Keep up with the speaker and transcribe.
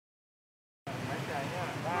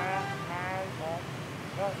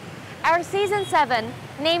Our season 7,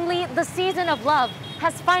 namely the season of love,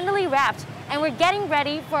 has finally wrapped, and we're getting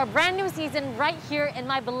ready for a brand new season right here in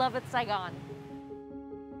my beloved Saigon.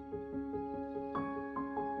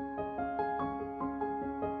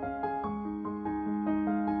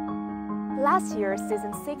 Last year,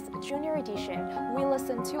 Season 6 Junior Edition, we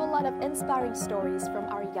listened to a lot of inspiring stories from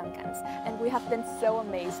our young guns, and we have been so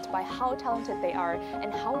amazed by how talented they are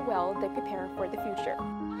and how well they prepare for the future.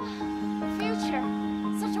 Future,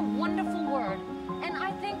 such a wonderful word, and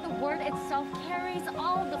I think the word itself carries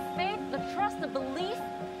all the faith, the trust, the belief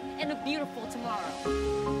in a beautiful tomorrow.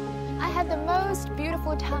 I had the most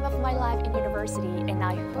beautiful time of my life in university, and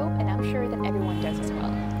I hope and I'm sure that everyone does as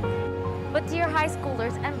well. But dear high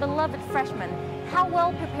schoolers and beloved freshmen, how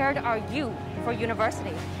well prepared are you for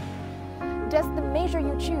university? Does the major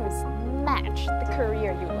you choose match the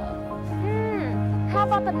career you love? How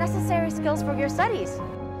about the necessary skills for your studies?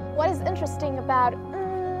 What is interesting about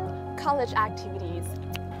college activities?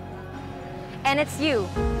 And it's you,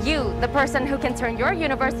 the person who can turn your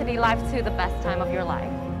university life to the best time of your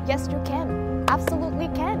life. Yes, you can. Absolutely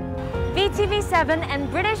can. VTV7 and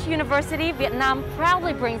British University Vietnam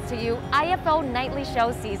proudly brings to you IFO Nightly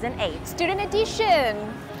Show Season 8. Student Edition!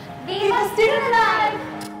 Viva Students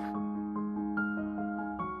Life!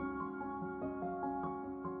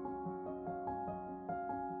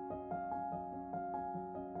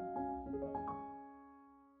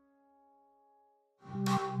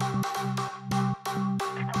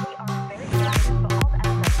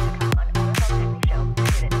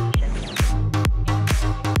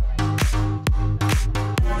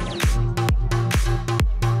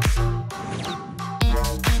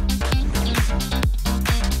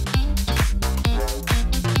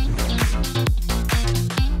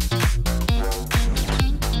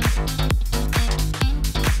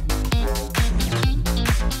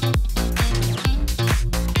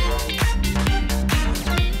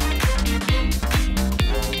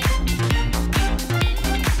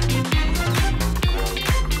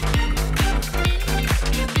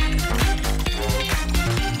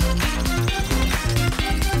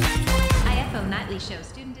 Show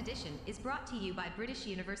Student Edition is brought to you by British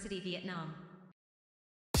University Vietnam.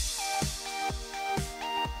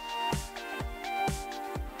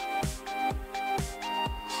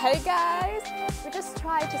 Hey guys! We just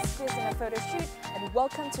tried to squeeze in a photo shoot, and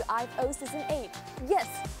welcome to IFO Season 8. Yes,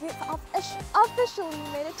 we've officially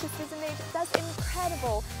made it to Season 8. That's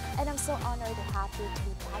incredible! And I'm so honored and happy to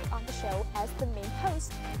be back on the show as the main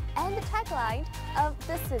host. And the tagline of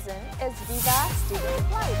this season is Viva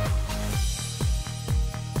Students Life.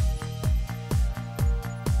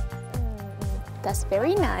 That's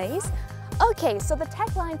very nice. Okay, so the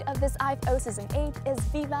tagline of this IFO Season 8 is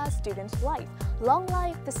Viva Student Life. Long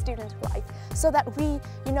life the student life. So that we,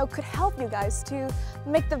 could help you guys to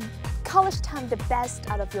make the college time the best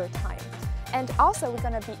out of your time. And also we're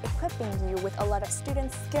gonna be equipping you with a lot of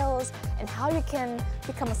student skills and how you can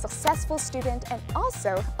become a successful student and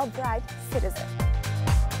also a bright citizen.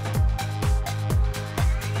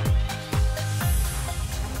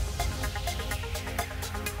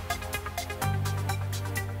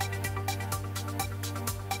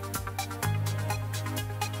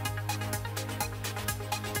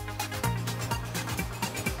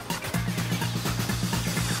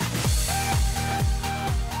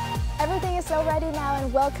 Everything is so ready now,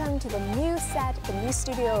 and welcome to the new set, the new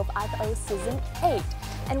studio of IFO Season 8.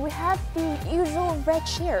 And we have the usual red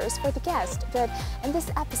chairs for the guests, but in this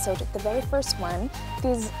episode, the very first one,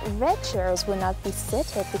 these red chairs will not be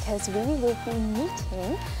seated because we will be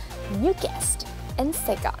meeting new guests in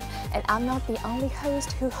Saigon. And I'm not the only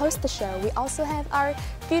host who hosts the show. We also have our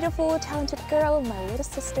beautiful, talented girl, my little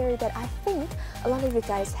sister that I think a lot of you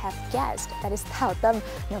guys have guessed. That is Thảo Tâm.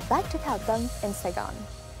 Now back to Thảo Tâm in Saigon.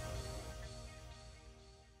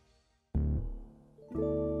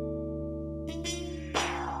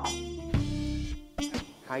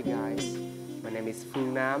 Hi guys, my name is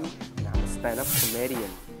Phương Nam and I'm a stand-up comedian.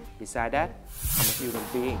 Besides that, I'm a human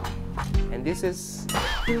being. And this is...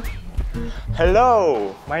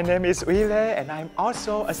 Hello, my name is Uile and I'm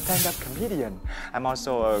also a stand-up comedian. I'm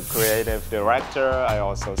also a creative director. I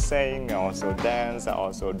also sing, I also dance, I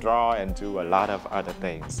also draw and do a lot of other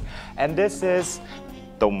things. And this is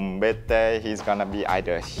Bete. He's gonna be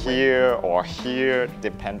either here or here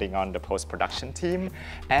depending on the post-production team.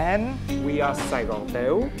 And we are Saigon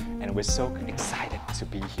Tếu. And we're so excited to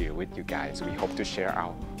be here with you guys. We hope to share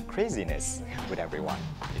our craziness with everyone.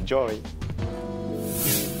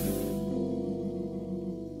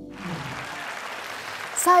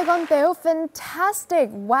 Saigon Tếu, fantastic!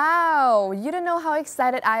 Wow! You don't know how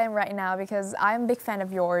excited I am right now because I'm a big fan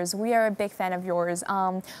of yours. We are a big fan of yours.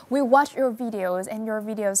 We watch your videos and your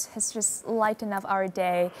videos has just lightened up our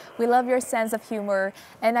day. We love your sense of humor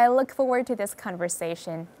and I look forward to this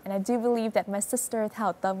conversation. And I do believe that my sister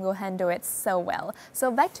Thảo Tâm will handle it so well.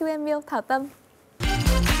 So back to Emil, Thảo Tâm.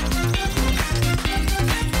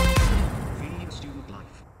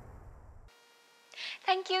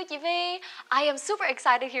 Thank you, Chị Vi. I am super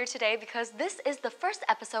excited here today because this is the first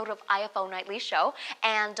episode of IFO Nightly Show,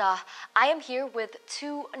 and I am here with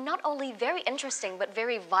two not only very interesting but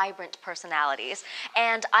very vibrant personalities.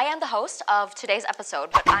 And I am the host of today's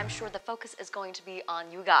episode, but I'm sure the focus is going to be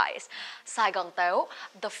on you guys. Saigon Tếu,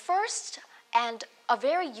 the first and a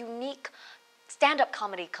very unique stand-up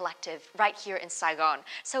comedy collective right here in Saigon.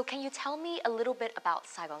 So can you tell me a little bit about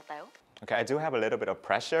Saigon Tếu? Okay, I do have a little bit of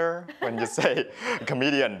pressure when you say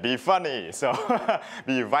comedian, be funny, so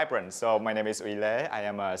be vibrant. So my name is Uile. I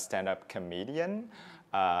am a stand-up comedian,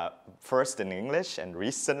 first in English and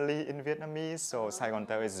recently in Vietnamese. So Saigon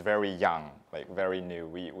Tếu is very young, like very new.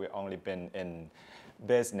 We only been in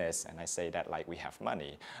business, and I say that like we have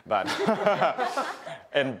money, but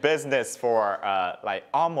in business for like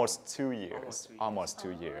almost 2 years, almost 2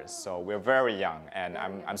 years. So we're very young, and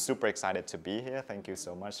I'm super excited to be here. Thank you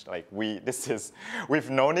so much. Like we've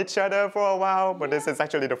known each other for a while, but this is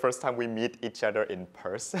actually the first time we meet each other in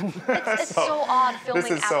person. It's so odd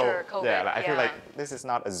filming after COVID. Yeah, like, I feel like this is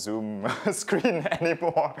not a Zoom screen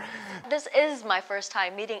anymore. This is my first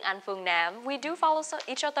time meeting Phương Nam. We do follow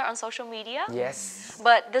each other on social media. Yes.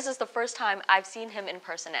 But this is the first time I've seen him in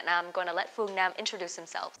person, and I'm going to let Phương Nam introduce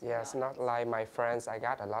himself. Yes, not like my friends. I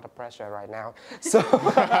got a lot of pressure right now. So,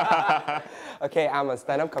 okay, I'm a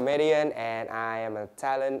stand-up comedian, and I am a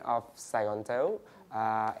talent of Saigon Tếu,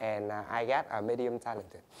 and I got a medium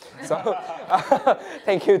talented. So,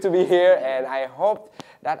 thank you to be here, and I hope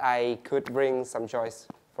that I could bring some choice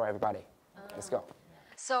for everybody. Let's go.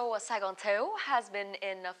 So Saigon Tếu has been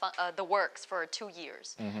in the works for 2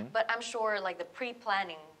 years, but I'm sure like the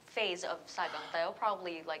pre-planning phase of Saigon Tếu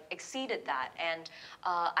probably like exceeded that. And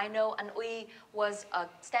I know Anh Uy was a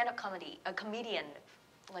stand-up comedian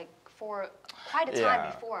like for quite a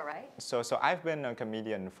time before, right? So I've been a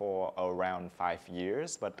comedian for around 5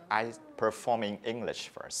 years, but I performing English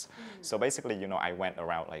first. So basically, you know, I went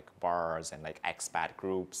around like bars and like expat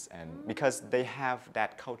groups, and because they have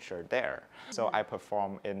that culture there. So I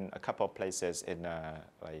perform in a couple of places in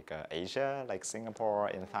Asia, like Singapore,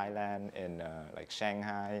 in Thailand, in like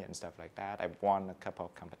Shanghai and stuff like that. I've won a couple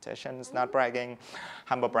of competitions, not bragging,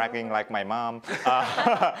 humble bragging like my mom.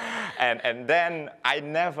 And then I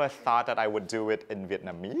never thought that I would do it in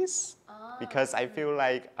Vietnamese, because I feel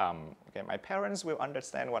like okay, my parents will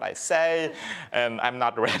understand what I say, and I'm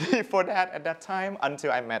not ready for that at that time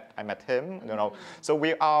until I met him. You know, so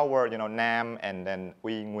we all were, you know, Nam and then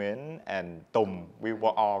Uy Nguyen and Tùng. We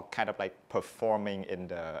were all kind of like performing in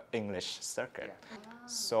the English circuit.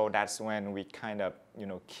 So that's when we kind of, you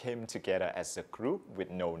know, came together as a group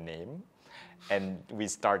with no name, and we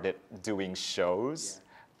started doing shows.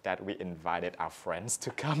 That we invited our friends to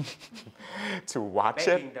come to watch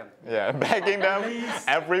it. Yeah, begging them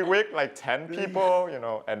every week, like 10 people, you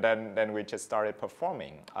know, and then we just started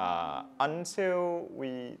performing until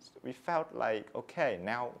we felt like, okay,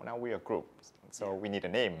 now we're a group, so we need a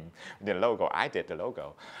name, we need a logo. I did the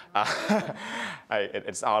logo.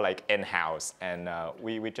 It's all like in-house, and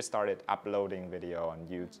we just started uploading video on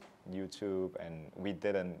YouTube, and we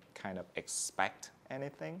didn't kind of expect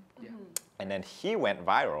anything. And then he went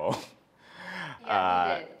viral.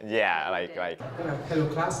 Yeah, he did. Yeah, like. Hello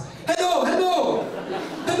class.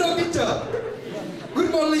 Hello, teacher. Good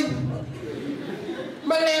morning.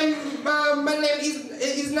 My name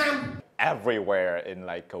is Nam. Everywhere in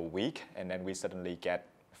like a week, and then we suddenly get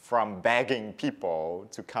from begging people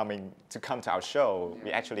to come to our show. We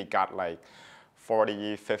actually got like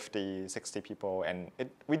 40, 50, 60 people, and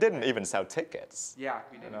we didn't even sell tickets. Yeah,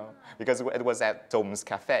 we didn't. You know, because it was at Tùng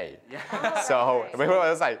Cafe. Yeah. So it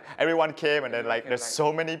was like everyone came, and then like there's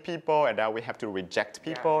so many people, and now we have to reject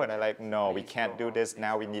people, and I'm like, no, we can't do this.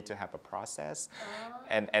 Now we need to have a process,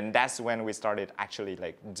 and that's when we started actually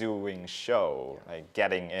like doing show, like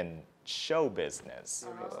getting in show business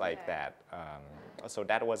like that. So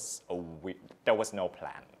that was there was no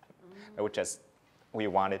plan. It was just we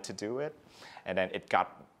wanted to do it. And then it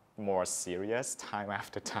got more serious time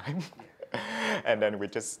after time. And then we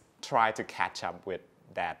just tried to catch up with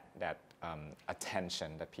that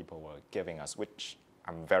attention that people were giving us, which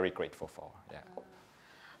I'm very grateful for. Yeah.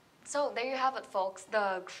 So there you have it, folks,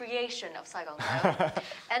 the creation of Saigon Tếu.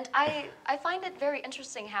 And I find it very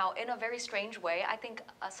interesting how, in a very strange way, I think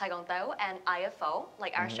Saigon Tếu and IFO,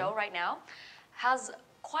 like our show right now, has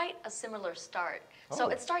quite a similar start. So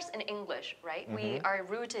it starts in English, right? We are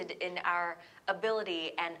rooted in our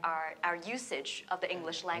ability and our usage of the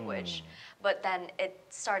English language. But then it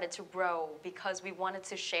started to grow because we wanted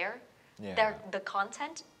to share the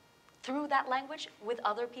content through that language with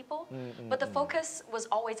other people, but the focus was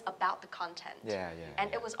always about the content.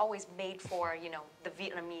 And it was always made for, you know, the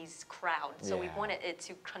Vietnamese crowd. So we wanted it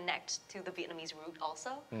to connect to the Vietnamese root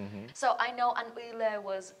also. So I know Anh Uy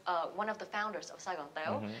was one of the founders of Saigon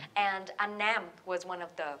Tếu, and Anh Nam was one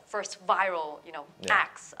of the first viral, you know,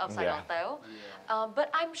 acts of Saigon Tếu. But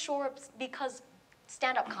I'm sure because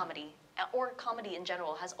stand-up comedy or comedy in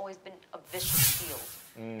general has always been a vicious field.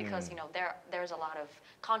 Because, you know, there's a lot of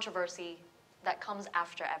controversy that comes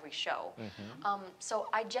after every show. So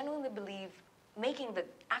I genuinely believe making the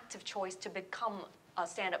active choice to become a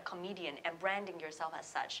stand-up comedian and branding yourself as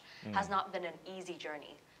such has not been an easy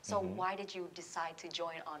journey. So why did you decide to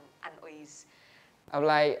join on Anh Uy's? I'm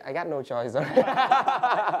like, I got no choice.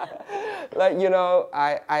 Like, you know,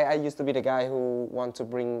 I used to be the guy who want to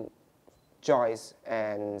bring joys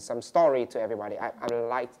and some story to everybody. I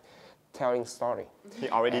like telling story. He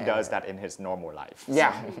already does that in his normal life.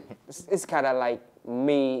 Yeah, it's kind of like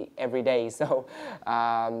me every day. So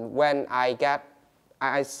when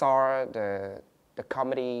I saw the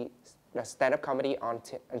comedy, the stand-up comedy on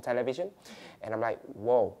television, and I'm like,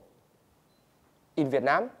 whoa. In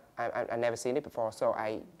Vietnam, I never seen it before, so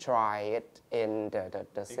I try it in the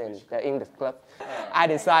English club. I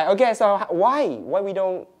decide, okay, so why we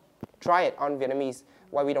don't try it on Vietnamese?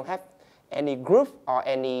 Why we don't have any group or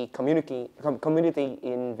any community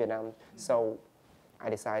in Vietnam? So I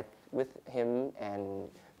decided with him and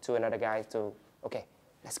two another guys to, okay,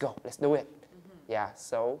 let's go, let's do it. Yeah,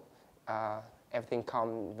 so everything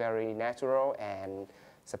come very natural, and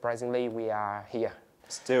surprisingly we are here.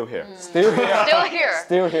 Still here. Still here. Still here.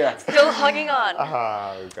 Still here. Still hanging on.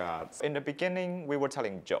 Oh God. In the beginning, we were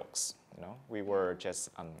telling jokes. You know, we were just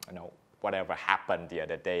you know, whatever happened the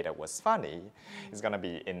other day that was funny is gonna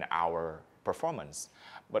be in our performance.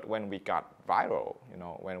 But when we got viral, you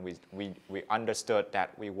know, when we understood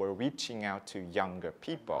that we were reaching out to younger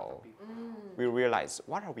people, we realized,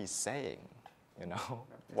 what are we saying? You know,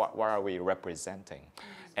 what are we representing?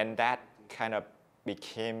 And that kind of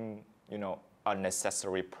became, you know, a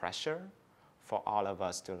necessary pressure for all of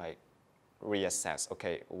us to like reassess,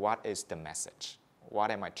 okay, what is the message?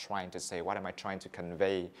 What am I trying to say? What am I trying to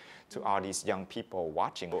convey to all these young people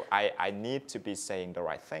watching? I need to be saying the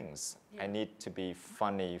right things. I need to be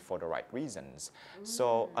funny for the right reasons.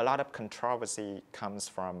 So a lot of controversy comes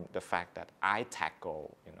from the fact that I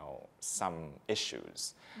tackle, you know, some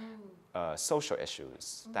issues, social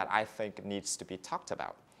issues that I think needs to be talked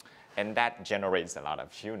about. And that generates a lot of,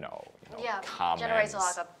 you know comments. Generates a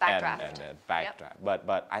lot of backdraft. And backdraft.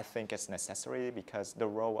 But I think it's necessary because the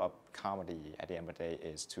role of comedy at the end of the day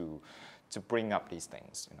is to bring up these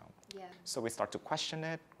things, you know. So we start to question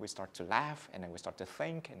it, we start to laugh, and then we start to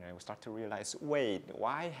think, and then we start to realize, wait,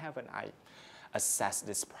 why haven't I assessed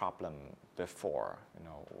this problem before? You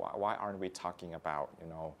know, why aren't we talking about, you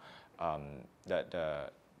know, the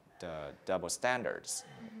double standards?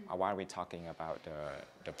 Why are we talking about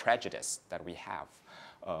the prejudice that we have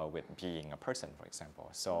with being a person, for example?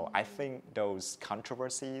 So I think those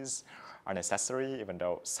controversies are necessary, even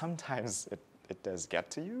though sometimes it does get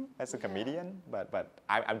to you as a comedian, but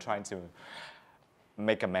I'm trying to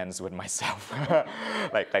make amends with myself.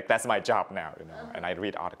 like that's my job now, you know, and I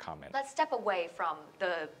read all the comments. Let's step away from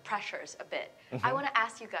the pressures a bit. I want to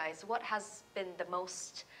ask you guys, what has been the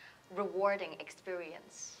most rewarding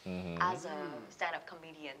experience as a stand-up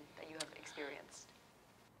comedian that you have experienced?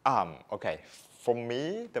 Okay, for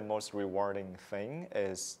me, the most rewarding thing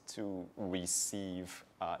is to receive,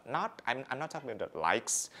 I'm not talking about the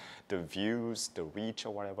likes, the views, the reach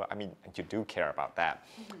or whatever. I mean, you do care about that.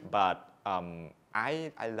 But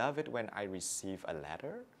I love it when I receive a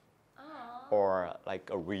letter or like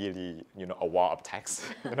a really, you know, a wall of text,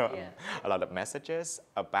 you know, a lot of messages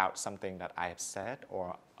about something that I have said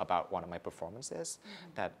or about one of my performances,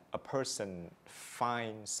 that a person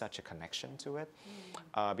finds such a connection to it.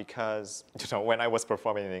 Because, you know, when I was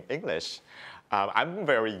performing in English, I'm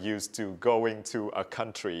very used to going to a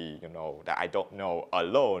country, you know, that I don't know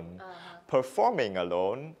alone, performing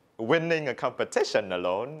alone, winning a competition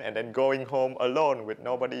alone, and then going home alone with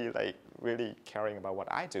nobody like really caring about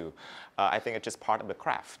what I do. I think it's just part of the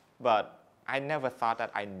craft. But I never thought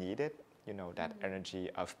that I needed, you know, that energy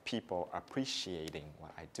of people appreciating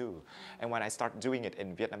what I do. And when I start doing it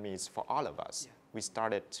in Vietnamese for all of us, we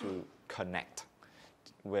started to connect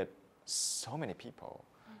with so many people,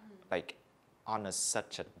 like on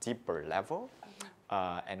such a deeper level.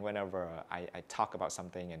 And whenever I talk about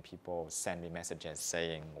something and people send me messages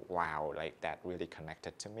saying, wow, like that really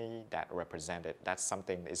connected to me, that represented, that's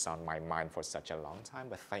something that's on my mind for such a long time,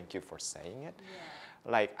 but thank you for saying it.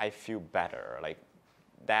 Like, I feel better, like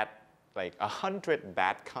that, like 100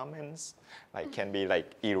 bad comments, like can be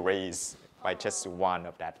like erased by just one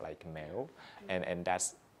of that like mail. And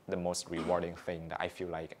that's the most rewarding thing, that I feel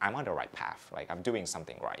like I'm on the right path, like I'm doing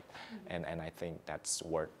something right. And I think that's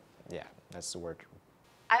worth, that's the word.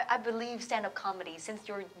 I believe stand-up comedy, since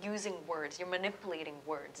you're using words, you're manipulating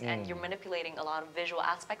words, and you're manipulating a lot of visual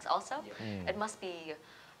aspects also, it must be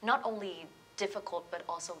not only difficult, but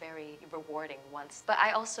also very rewarding once. But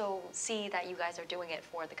I also see that you guys are doing it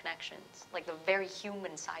for the connections, like the very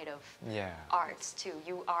human side of arts too.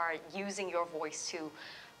 You are using your voice to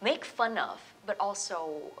make fun of, but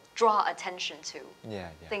also draw attention to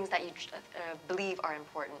things that you believe are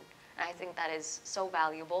important. And I think that is so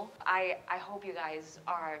valuable. I hope you guys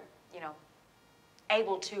are, you know,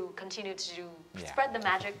 able to continue to spread the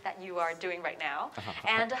magic that you are doing right now.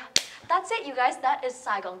 And that's it, you guys. That is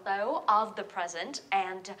Saigon Tếu of the present.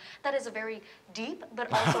 And that is a very deep,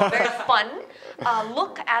 but also very fun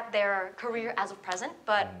look at their career as of present.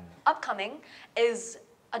 But upcoming is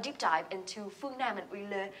a deep dive into Phương Nam and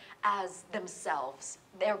Uy as themselves,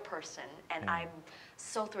 their person. And I'm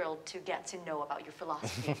so thrilled to get to know about your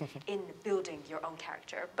philosophy in building your own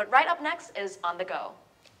character. But right up next is On The Go.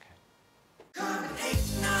 Come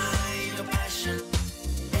ignite your passion.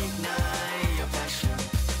 Ignite your passion.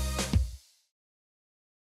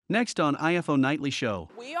 Next on IFO Nightly Show.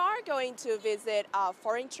 We are going to visit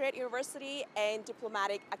Foreign Trade University and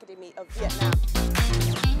Diplomatic Academy of Vietnam.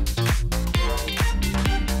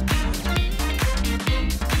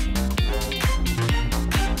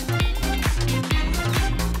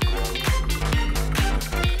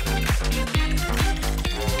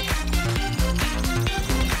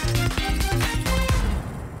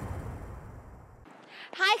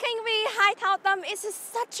 Hi Khanh Vi, hi Thao Tâm. It's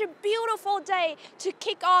such a beautiful day to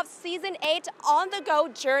kick off Season 8 On The Go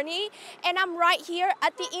journey. And I'm right here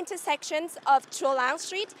at the intersections of Chua Lang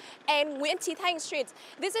Street and Nguyễn Chí Thanh Street.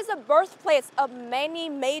 This is the birthplace of many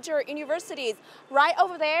major universities. Right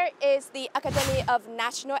over there is the Academy of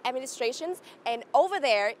National Administrations, and over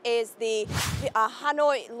there is the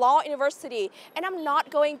Hanoi Law University. And I'm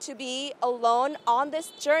not going to be alone on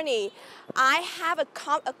this journey. I have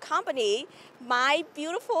accompanied my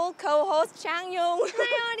beautiful co-host Chang Yung.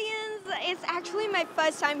 Hi audience! It's actually my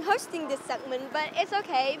first time hosting this segment, but it's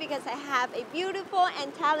okay because I have a beautiful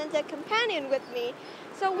and talented companion with me.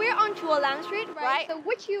 So we're on Chua Lang Street, right? So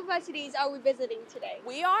which universities are we visiting today?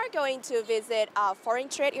 We are going to visit Foreign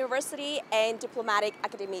Trade University and Diplomatic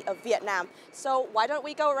Academy of Vietnam. So why don't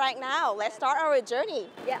we go right now? Let's start our journey.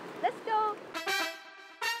 Yeah, let's go.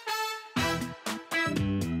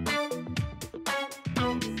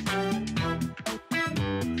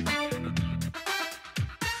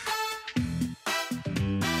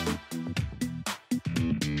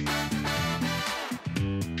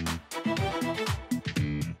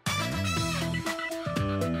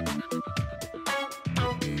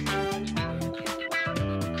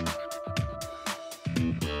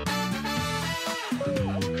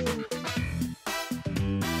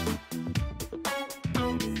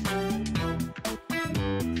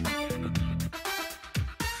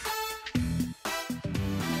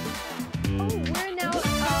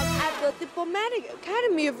 Diplomatic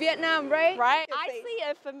Academy of Vietnam, right? Right. I see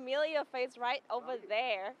a familiar face right over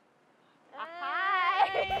there.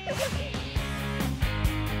 Hi.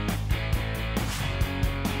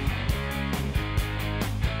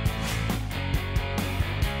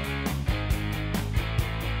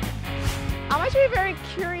 I'm actually very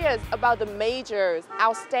curious about the majors,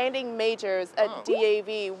 outstanding majors at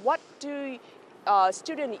DAV. What do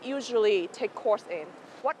students usually take course in?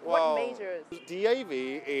 What majors? DAV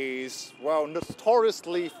is, well,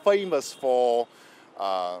 notoriously famous for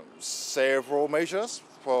several majors.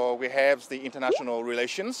 We have the international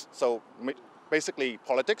relations, so basically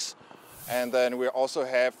politics. And then we also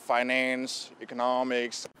have finance,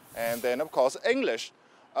 economics, and then of course English.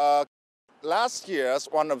 Last year's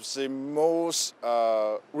one of the most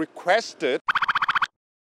requested,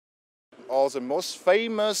 or the most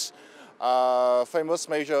famous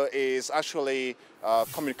major is actually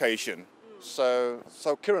communication. So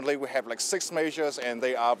currently we have like 6 majors and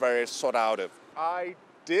they are very sought out. I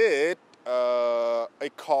did a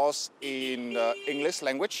course in English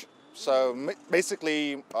language So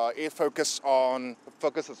basically, it focuses on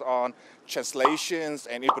translations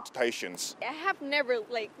and interpretations. I have never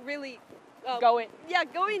like really Going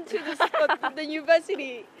to the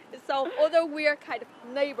university itself, although we are kind of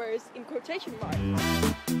neighbors in quotation marks.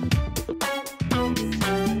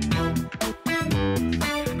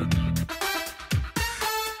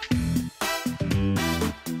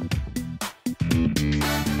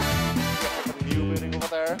 New building over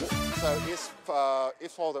there, so it's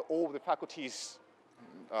for all the faculties,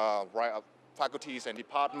 faculties and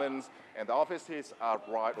departments, and the offices are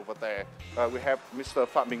right over there. We have Mr.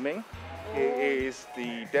 Phạm Bình Minh. He is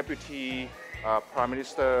the Deputy Prime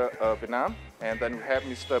Minister of Vietnam, and then we have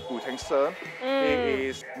Mr. Bùi Thanh Sơn. He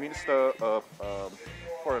is Minister of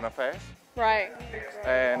Foreign Affairs. Right.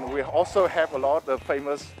 And we also have a lot of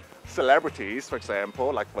famous celebrities, for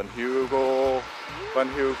example, like Van Hugo,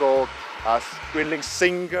 a Quinling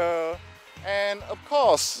singer, and of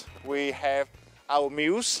course we have our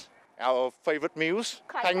muse, our favorite muse,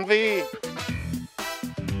 Hành Vi.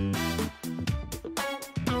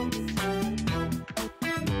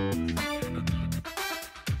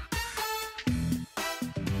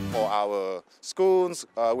 For our schools,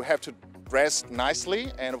 we have to dress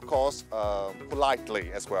nicely and of course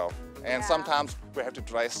politely as well. And sometimes we have to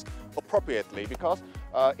dress appropriately because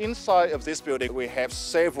inside of this building we have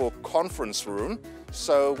several conference rooms.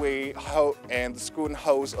 So and the school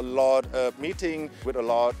holds a lot of meetings with a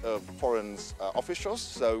lot of foreign officials.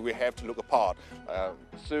 So we have to look apart.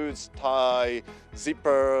 Suits, tie,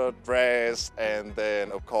 zipper, dress, and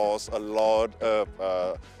then of course a lot of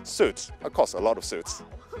suits. Of course, a lot of suits.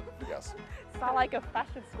 Yes. Sound like a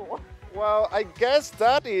fashion school. Well, I guess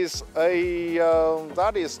that is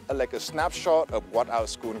like a snapshot of what our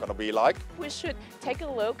school is gonna be like. We should take a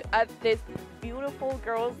look at this beautiful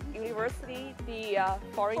girls' university, the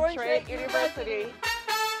Foreign Trade University.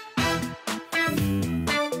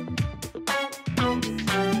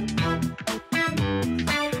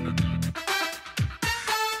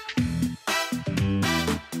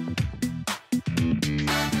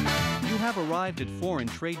 You have arrived at Foreign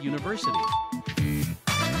Trade University.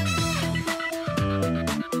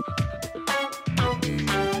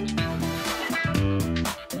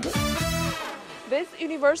 This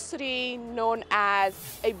university known as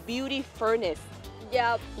a beauty furnace.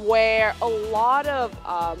 Yeah. Where a lot of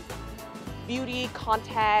beauty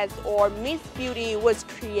contests or Miss Beauty was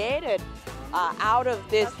created out of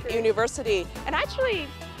this university. And actually,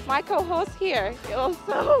 my co-host here is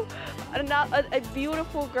also a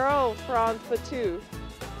beautiful girl from Fatu.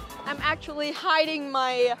 I'm actually hiding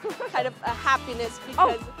my kind of happiness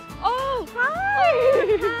because... Oh, hi!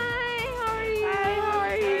 Hi, how are you? Hi, how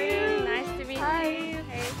are you? Nice to meet you.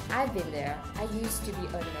 Hey. I've been there. I used to be a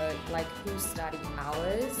nerd, like who study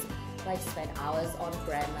hours, like spend hours on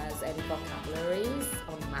grammars and vocabularies,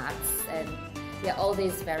 on maths, and yeah, all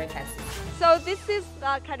these very fancy. So this is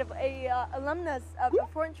kind of a alumnus of the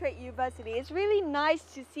Foreign Trade University. It's really nice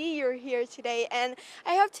to see you here today, and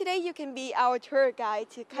I hope today you can be our tour guide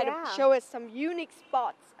to kind of show us some unique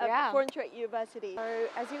spots of the Foreign Trade University. So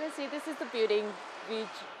as you can see, this is the building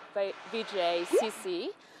VJCC.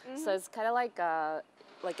 So it's kind of like a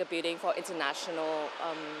building for international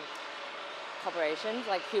corporations,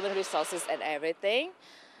 like human resources and everything.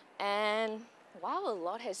 And wow, a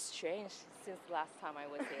lot has changed since the last time I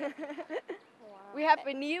was here. We have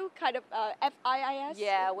a new kind of FIIS.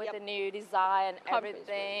 Yeah, with the new design and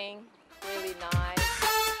everything. Really nice.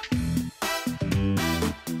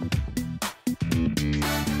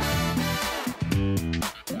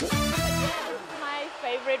 My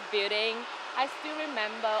favorite building. I still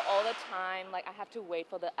remember all the time, like I have to wait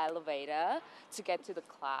for the elevator to get to the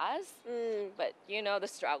class. But you know the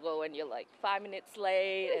struggle when you're like 5 minutes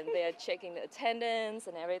late and they're checking the attendance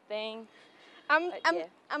and everything. I'm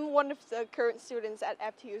one of the current students at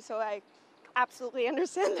FTU, so I absolutely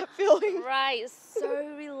understand that feeling. Right, so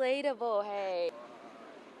relatable, hey.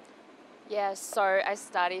 Yeah, so I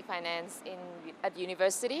study finance at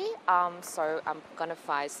university. So I'm gonna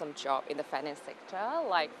find some job in the finance sector,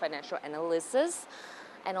 like financial analysis,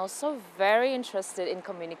 and also very interested in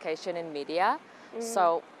communication and media.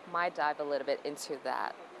 So might dive a little bit into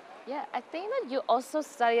that. Yeah, I think that you also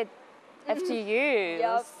study at FTU.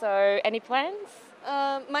 Yep. So any plans?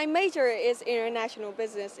 My major is international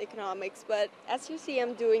business economics, but as you see,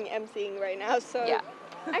 I'm doing emceeing right now, so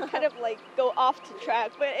I kind of like go off the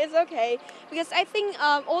track, but it's okay because I think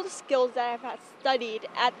all the skills that I've studied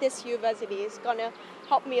at this university is gonna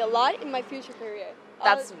help me a lot in my future career.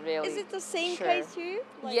 That's really Is it the same true. case too?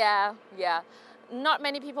 Yeah. not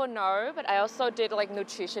many people know, but I also did like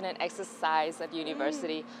nutrition and exercise at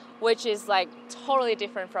university, which is like totally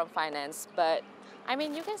different from finance. But I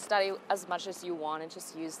mean, you can study as much as you want and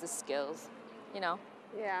just use the skills, you know?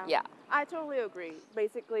 Yeah. Yeah. I totally agree.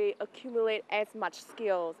 Basically, accumulate as much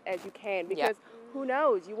skills as you can because who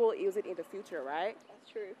knows, you will use it in the future, right?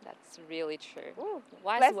 That's true. That's really true. Ooh.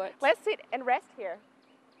 Wise words. Let's sit and rest here.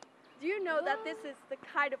 Do you know that this is the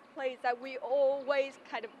kind of place that we always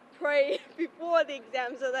kind of pray before the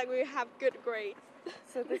exam so that we have good grades?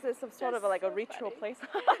 So this is some sort of like a ritual place.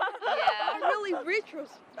 Yeah. Not really ritual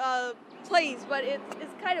place, but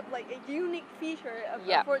it's kind of like a unique feature of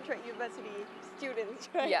foreign trade university students,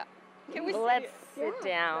 right? Yeah. Can we Let's sit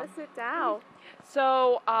down. Let's sit down.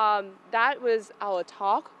 So that was our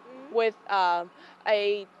talk with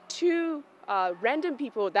two random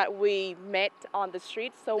people that we met on the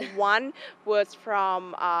street. So one was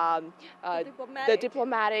from the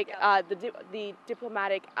Diplomatic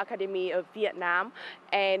Academy of Vietnam,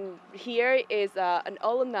 and here is an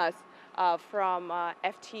alumnus from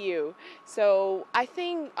FTU. So I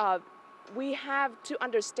think we have to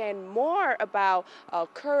understand more about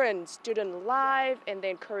current student life and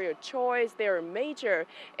then career choice, their major.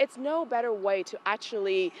 It's no better way to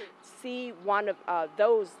actually see one of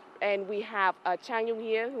those. And we have Chang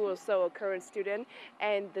here, who is also a current student.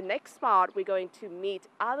 And the next spot, we're going to meet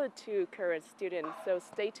other two current students. So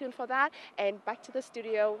stay tuned for that. And back to the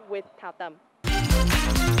studio with Thao Tâm.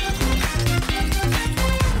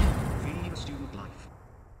 Viva Student Life.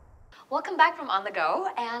 Welcome back from On The Go,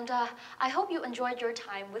 and I hope you enjoyed your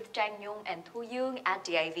time with Jang Nhung and Thu Yung at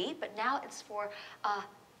DIV, but now it's for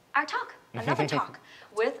our talk, another talk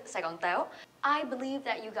with Saigon Tếu. I believe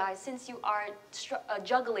that you guys, since you are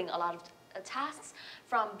juggling a lot of tasks,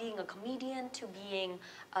 from being a comedian to being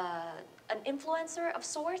an influencer of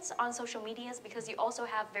sorts on social medias, because you also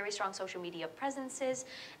have very strong social media presences,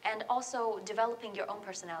 and also developing your own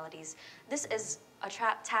personalities. This is a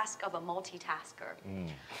task of a multitasker.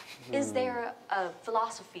 Is there a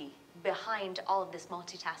philosophy behind all of this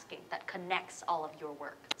multitasking that connects all of your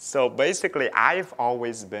work? So basically, I've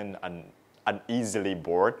always been an easily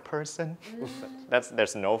bored person.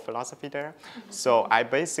 There's no philosophy there. So I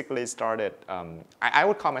basically started, I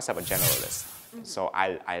would call myself a generalist. So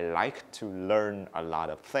I like to learn a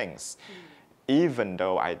lot of things, even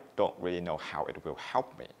though I don't really know how it will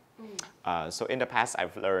help me. So in the past,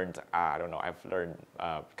 I've learned, I've learned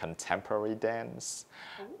contemporary dance.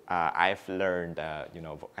 I've learned,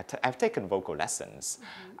 I've taken vocal lessons.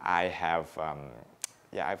 I have,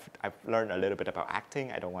 I've learned a little bit about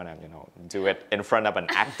acting. I don't want to, do it in front of an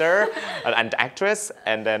actor, an actress.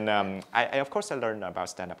 And then of course, I learned about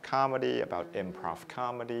stand-up comedy, about improv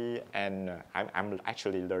comedy, and I'm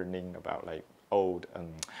actually learning about like old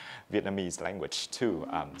Vietnamese language too.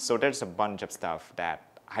 So there's a bunch of stuff that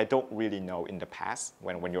I don't really know in the past.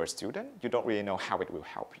 When you're a student, you don't really know how it will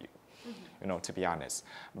help you, to be honest.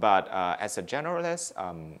 But as a generalist,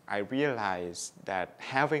 I realized that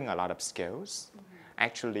having a lot of skills,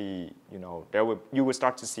 actually, you will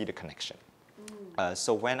start to see the connection.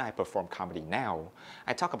 So when I perform comedy now,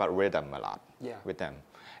 I talk about rhythm a lot with them.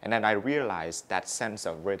 And then I realized that sense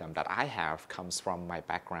of rhythm that I have comes from my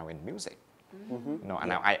background in music.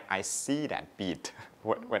 And I see that beat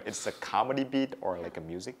when it's a comedy beat or like a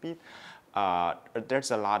music beat.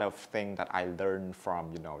 There's a lot of things that I learned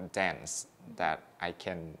from dance that I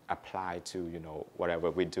can apply to whatever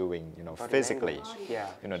we're doing physically.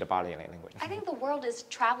 The body language. I think the world is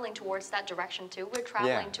traveling towards that direction too. We're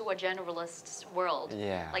traveling to a generalist world.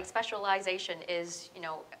 Like specialization is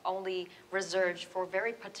only reserved for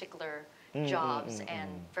very particular jobs and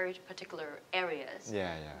very particular areas.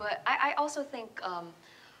 But I also think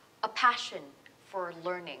a passion for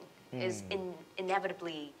learning is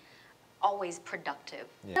inevitably always productive.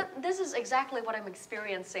 This is exactly what I'm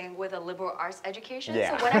experiencing with a liberal arts education.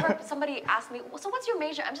 So whenever somebody asks me, well, so what's your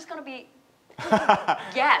major? I'm just going to be,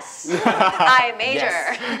 yes, I major.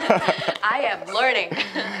 I am learning.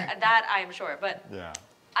 That I am sure. But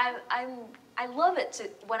I love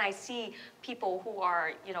it when I see people who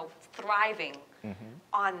are, thriving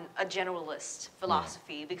on a generalist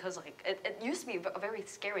philosophy, because like it used to be a very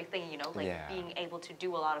scary thing, being able to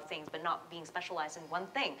do a lot of things but not being specialized in one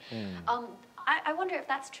thing. I wonder if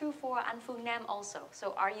that's true for Phương Nam also.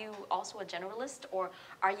 So are you also a generalist, or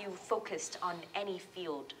are you focused on any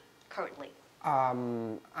field currently?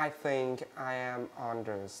 I think I am on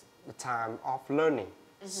the time of learning.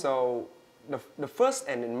 So the first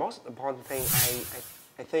and the most important thing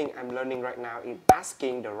I think I'm learning right now is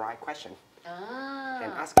asking the right question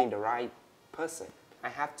and asking the right person. I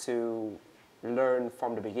have to learn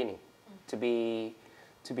from the beginning to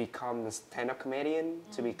to become a stand-up comedian,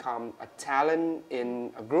 to become a talent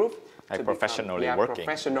in a group, like to professionally become, working.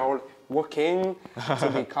 Professional working, to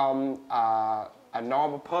become a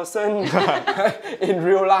normal person in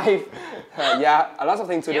real life. Yeah, a lot of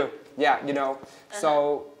things to do. Yeah, you know.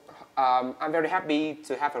 So I'm very happy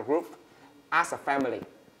to have a group as a family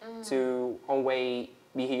to always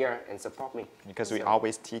be here and support me. Because we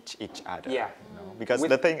always teach each other. Yeah. You know? Because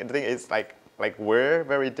the thing is like we're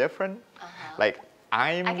very different. Like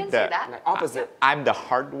I can see that. Like opposite. I'm the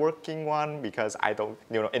hardworking one because I don't,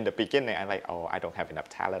 you know, in the beginning I'm like, oh, I don't have enough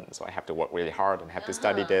talent, so I have to work really hard and have to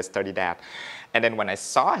study this, study that. And then when I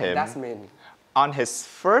saw him on his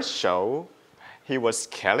first show, he was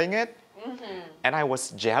killing it, and I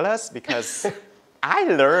was jealous because I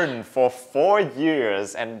learned for 4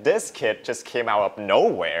 years, and this kid just came out of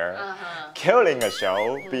nowhere, killing a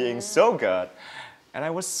show, being so good, and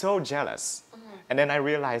I was so jealous. And then I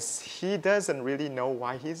realized he doesn't really know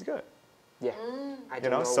why he's good. Yeah, you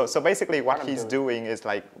know. So basically, what he's doing is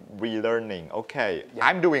like relearning. Okay,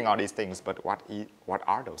 I'm doing all these things, but what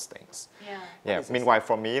are those things? Yeah. Meanwhile,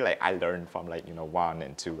 for me, like I learned from like 1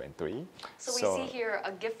 and 2 and 3. So we see here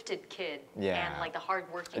a gifted kid and like the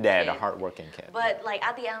hardworking kid. Yeah, the hardworking kid. But like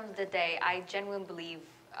at the end of the day, I genuinely believe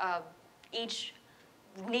each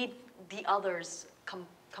need the other's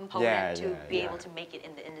component to be able to make it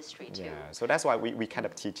in the industry too. Yeah, so that's why we kind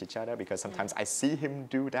of teach each other, because sometimes I see him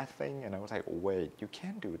do that thing and I was like, wait, you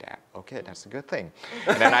can't do that. Okay, that's a good thing.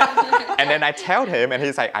 And then I tell him and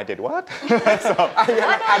he's like, I did what?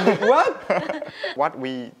 I did what? What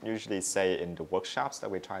we usually say in the workshops that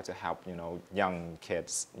we try to help, young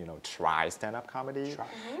kids, try stand-up comedy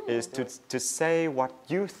is to say what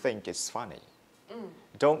you think is funny.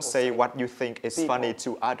 Don't say what you think is funny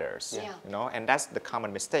to others, and that's the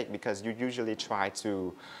common mistake, because you usually try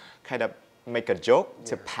to kind of make a joke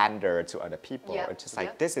to pander to other people. It's just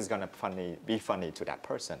like, this is gonna be funny to that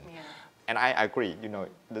person. And I agree,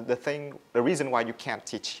 the reason why you can't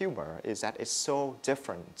teach humor is that it's so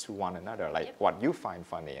different to one another. Like what you find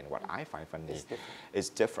funny and what I find funny is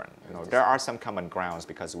different. There are some common grounds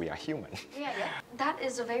because we are human. That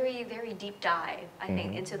is a very, very deep dive, I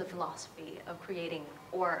think, into the philosophy of creating,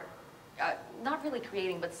 or not really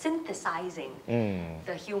creating, but synthesizing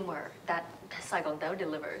the humor that Saigon Tếu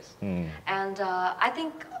delivers. And I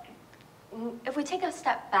think if we take a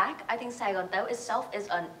step back, I think Saigon Tếu itself is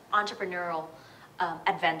an entrepreneurial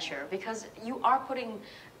adventure, because you are putting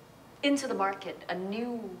into the market a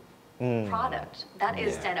new product that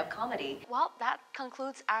is stand-up comedy. Well, that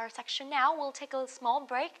concludes our section now. We'll take a small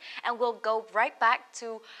break and we'll go right back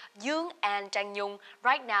to Yung and Chàng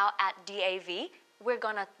right now at DAV. We're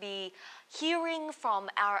gonna be hearing from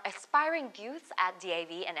our aspiring youths at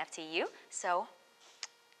DAV and FTU. So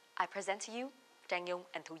I present to you Chàng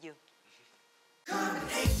and Thu Yung. Come and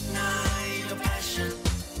ignite your passion.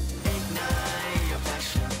 Ignite your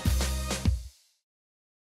passion.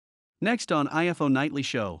 Next on IFO Nightly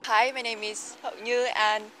Show. Hi, my name is Như,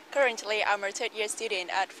 and currently I'm a third-year student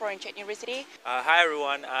at Foreign Trade University. Hi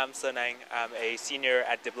everyone, I'm Sơn Anh. I'm a senior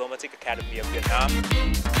at Diplomatic Academy of Vietnam.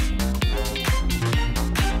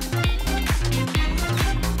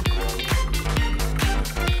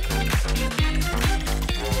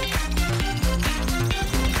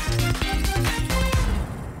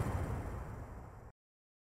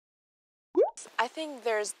 I think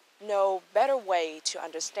there's no better way to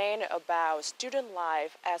understand about student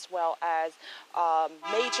life as well as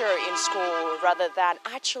major in school rather than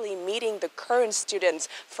actually meeting the current students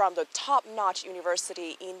from the top-notch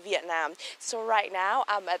university in Vietnam. So right now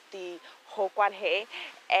I'm at the Ho Quan Hệ,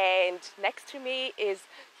 and next to me is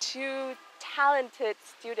two talented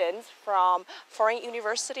students from Foreign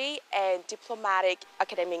University and Diplomatic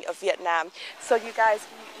Academy of Vietnam. So you guys,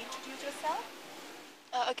 can you introduce yourself?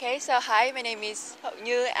 Okay, so hi, my name is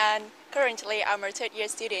Như, and currently I'm a third-year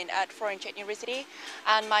student at Foreign Trade University,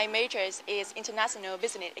 and my major is International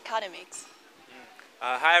Business Economics.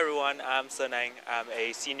 Hi everyone, I'm Sơn Anh. I'm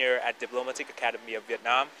a senior at Diplomatic Academy of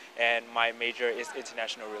Vietnam, and my major is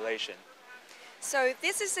International Relations. So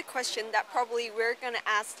this is a question that probably we're going to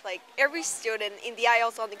ask like every student in the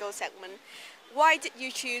IELTS On The Go segment. Why did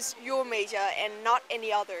you choose your major and not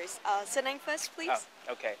any others? Sơn Anh first, please.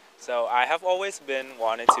 Oh, okay. So I have always been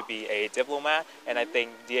wanting to be a diplomat, and I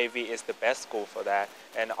think DAV is the best school for that.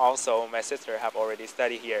 And also my sister have already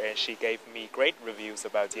studied here, and she gave me great reviews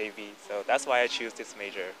about DAV. So that's why I choose this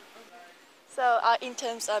major. So in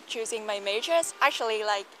terms of choosing my majors, actually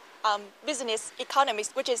like business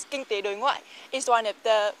economics, which is kinh tế đối ngoại, is one of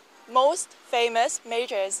the most famous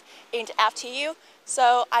majors in FTU.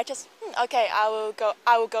 So I just, okay, I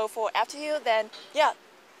will go for FTU, then yeah,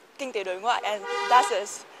 kinh tế đối ngoại, and that's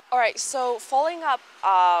it. Alright, so following up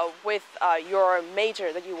with your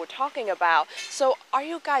major that you were talking about, so are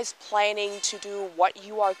you guys planning to do what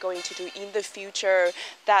you are going to do in the future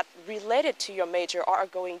that related to your major, or are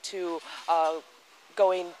going to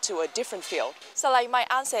go into a different field? So like my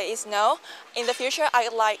answer is no. In the future, I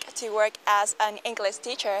would like to work as an English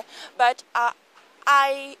teacher, but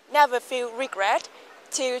I never feel regret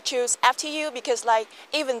to choose FTU because like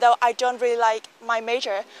even though I don't really like my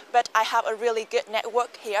major, but I have a really good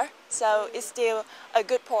network here, so it's still a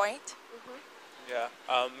good point. Yeah,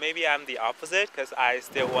 maybe I'm the opposite because I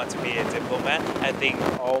still want to be a diplomat. I think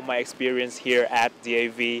all my experience here at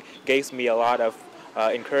DAV gives me a lot of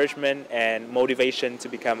encouragement and motivation to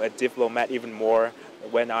become a diplomat even more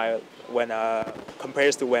when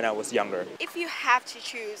compared to when I was younger. If you have to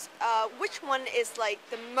choose, which one is like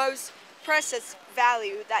the most precious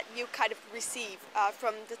value that you kind of receive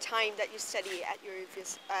from the time that you study at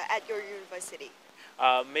your university?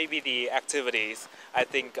 Maybe the activities. I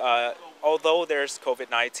think although there's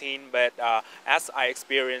COVID-19, but as I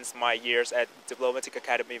experienced my years at Diplomatic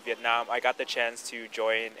Academy Vietnam, I got the chance to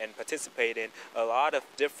join and participate in a lot of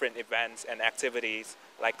different events and activities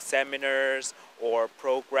like seminars or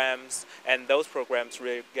programs, and those programs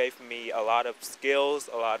really gave me a lot of skills,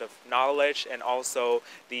 a lot of knowledge, and also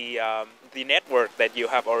the network that you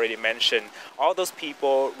have already mentioned. All those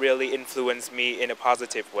people really influenced me in a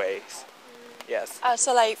positive ways. Yes.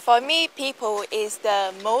 So like for me, people is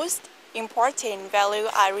the most important value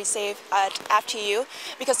I receive at FTU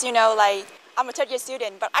because you know like I'm a third-year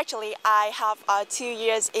student, but actually I have 2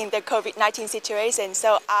 years in the COVID-19 situation,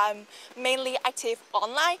 so I'm mainly active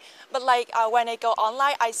online. But like when I go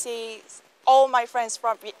online, I see all my friends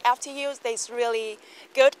from FTU, they're really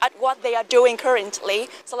good at what they are doing currently.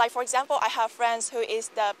 So like for example, I have friends who is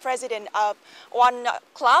the president of one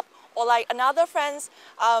club, or like another friends,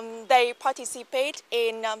 they participate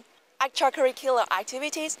in extracurricular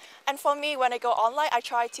activities. And for me, when I go online, I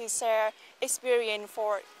try to share experience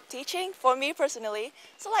for teaching for me personally.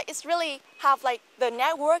 So like it's really have like the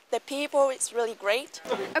network, the people, it's really great.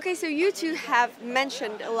 Okay, so you two have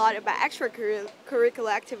mentioned a lot about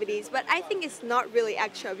extracurricular activities, but I think it's not really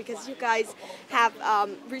extra because you guys have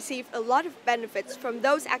received a lot of benefits from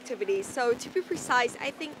those activities. So to be precise,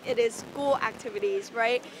 I think it is school activities,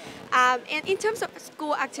 right? And in terms of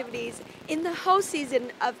school activities, in the whole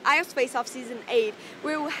season of IELTS Face Off Season 8,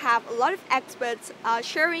 we will have a lot of experts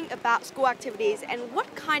sharing about school activities and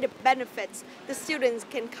what kind of benefits the students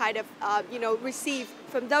can kind of receive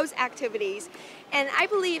from those activities. And I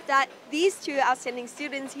believe that these two outstanding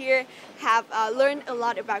students here have learned a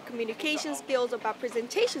lot about communication skills, about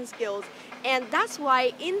presentation skills, and that's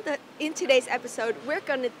why in today's episode we're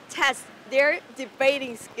going to test their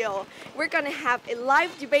debating skill. We're going to have a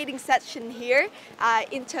live debating session here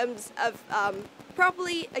in terms of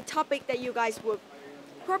probably a topic that you guys will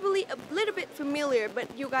probably a little bit familiar, but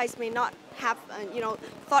you guys may not have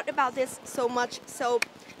thought about this so much. So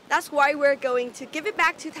that's why we're going to give it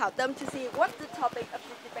back to Thảo Tâm to see what the topic of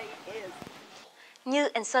the debate is. Như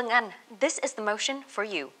and Sung An, this is the motion for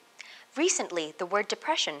you. Recently, the word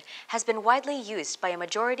depression has been widely used by a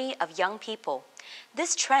majority of young people.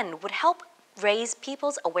 This trend would help raise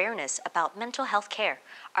people's awareness about mental health care.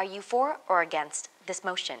 Are you for or against this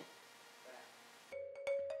motion?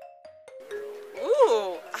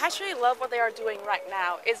 Ooh, I actually love what they are doing right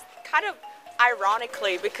now. It's kind of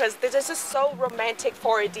ironically because this is so romantic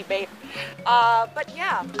for a debate. But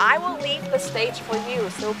yeah, I will leave the stage for you,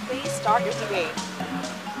 so please start your debate.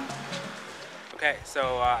 Okay,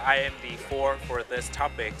 so I am the for this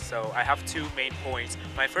topic, so I have 2 main points.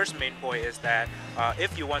 My first main point is that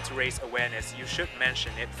if you want to raise awareness, you should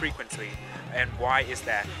mention it frequently. And why is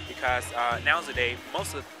that? Because nowadays,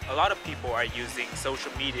 a lot of people are using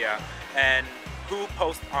social media, and who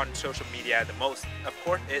posts on social media the most? Of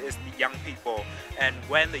course, it is the young people. And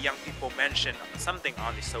when the young people mention something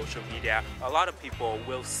on the social media, a lot of people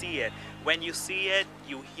will see it. When you see it,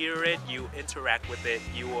 you hear it, you interact with it,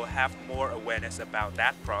 you will have more awareness about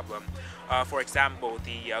that problem. For example,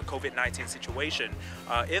 the COVID-19 situation,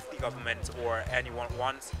 if the government or anyone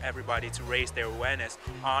wants everybody to raise their awareness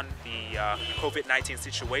on the COVID-19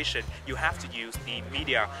 situation, you have to use the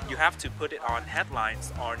media. You have to put it on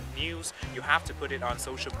headlines, on news, you have to put it on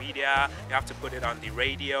social media, you have to put it on the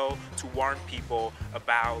radio to warn people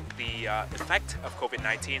about the effect of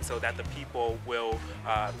COVID-19 so that the people will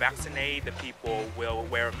vaccinate, the people will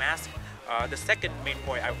wear a mask. The second main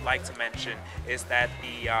point I would like to mention is that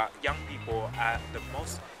the young people are the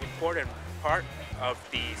most important part of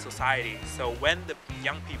the society. So when the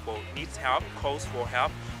young people need help, calls for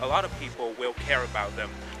help, a lot of people will care about them.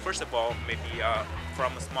 First of all, maybe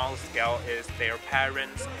from a small scale is their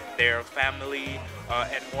parents, their family,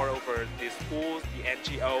 and moreover the schools, the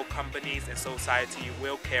NGO, companies and society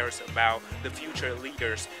will care about the future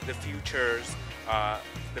leaders, the futures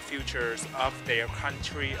of their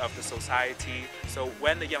country, of the society. So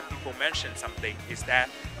when the young people mention something, is that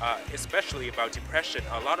especially about depression,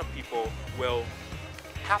 a lot of people will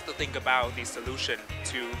have to think about the solution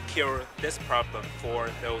to cure this problem for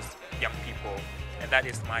those young people. And that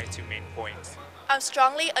is my two main points. I'm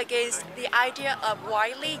strongly against the idea of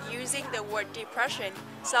widely using the word depression.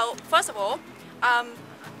 So first of all,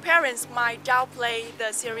 parents might downplay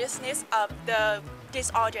the seriousness of the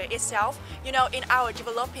disorder itself. You know, in our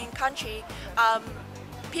developing country,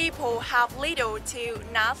 people have little to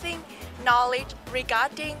nothing knowledge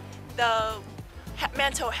regarding the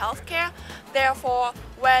mental health care. Therefore,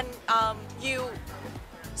 when you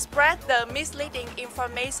spread the misleading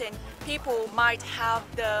information, people might have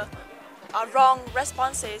the wrong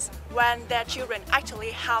responses when their children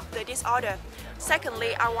actually have the disorder.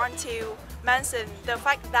 Secondly, I want to mention the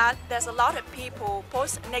fact that there's a lot of people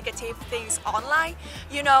post negative things online.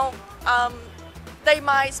 You know, they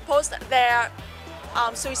might post their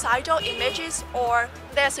suicidal images or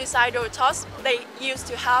their suicidal thoughts they used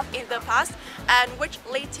to have in the past, and which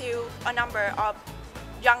lead to a number of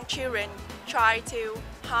young children try to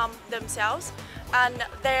harm themselves. And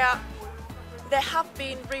there have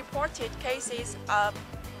been reported cases of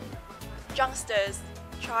youngsters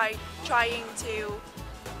trying to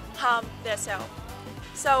harm themselves.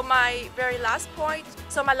 So my last point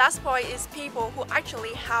is people who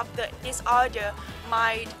actually have the disorder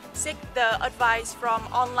might seek the advice from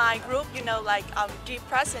online group, you know, like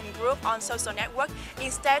depression group on social network,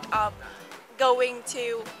 instead of going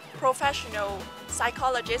to professional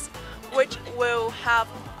psychologists, which will have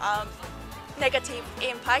negative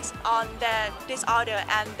impacts on their disorder,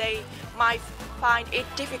 and they might find it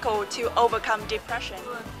difficult to overcome depression.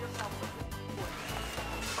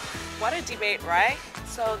 What a debate, right?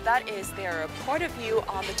 So that is their point of view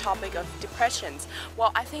on the topic of depression.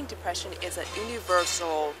 Well, I think depression is a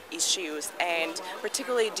universal issue, and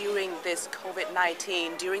particularly during this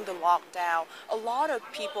COVID-19, during the lockdown, a lot of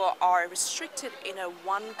people are restricted in a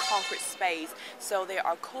one concrete space, so they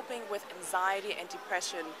are coping with anxiety and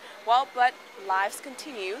depression. Well, but life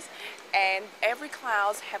continues, and every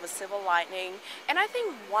cloud has a silver lining, and I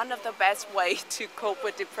think one of the best ways to cope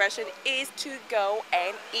with depression is to go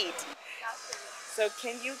and eat. So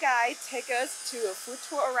can you guys take us to a food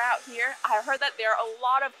tour around here? I heard that there are a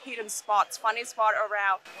lot of hidden spots, funny spots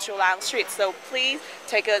around Chulang Street. So please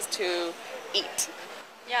take us to eat.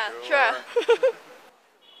 Yeah, sure.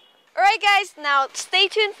 Alright guys, now stay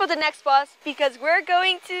tuned for the next bus because we're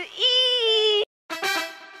going to eat!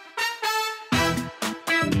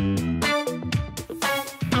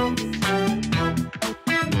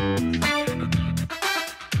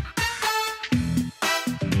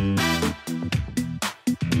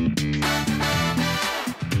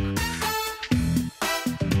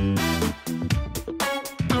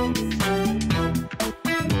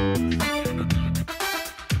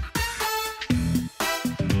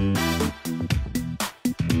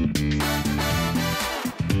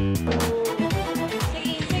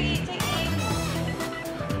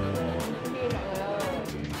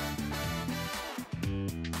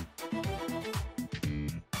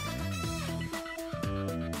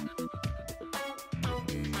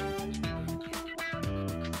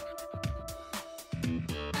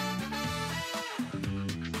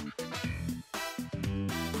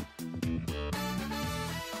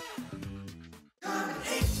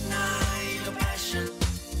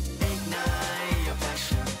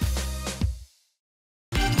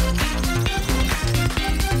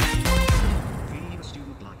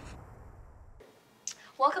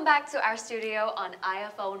 Welcome back to our studio on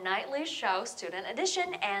IFO Nightly Show Student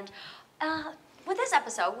Edition, and with this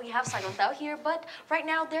episode we have Saigon Tếu here, but right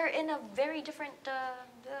now they're in a very different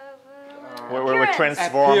we're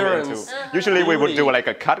transformed into. Usually we would do like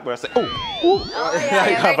a cut where it's like,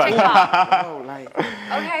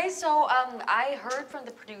 Okay, so I heard from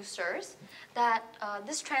the producers that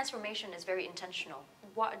this transformation is very intentional.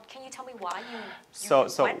 Can you tell me why you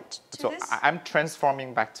went to this? I'm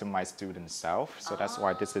transforming back to my student self. So that's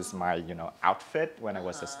why this is my outfit when I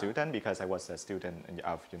was a student, because I was a student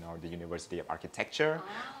of the University of Architecture,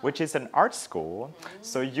 which is an art school.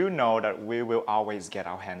 So you know that we will always get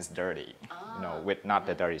our hands dirty. you know, with not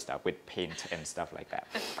the dirty stuff, with paint and stuff like that.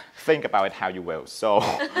 Think about it how you will. So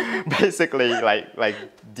basically, like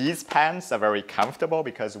these pants are very comfortable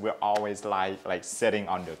because we're always like sitting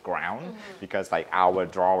on the ground because like our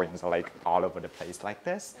drawings are like all over the place like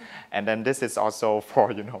this. And then this is also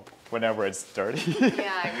for, you know, whenever it's dirty.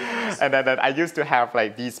 And then I used to have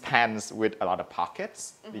like these pants with a lot of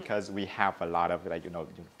pockets because we have a lot of like, you know,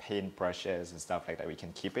 paint brushes and stuff like that. We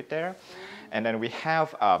can keep it there. And then we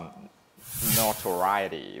have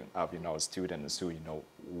notoriety of, you know, students who, you know,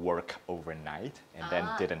 work overnight and then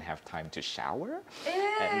didn't have time to shower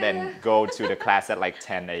and then go to the class at like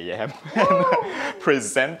 10 a.m. and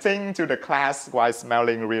presenting to the class while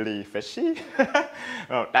smelling really fishy.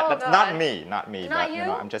 No, that's not me, but you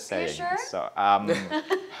know, I'm just saying. Sure? So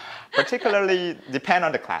particularly depend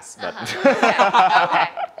on the class, but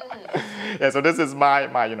yeah, so this is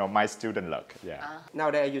my you know, my student look. Yeah.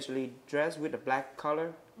 Nowadays I usually dress with a black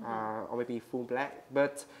color or maybe full black,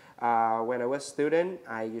 but when I was student,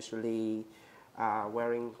 I usually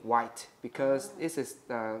wearing white because this is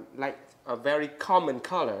like a very common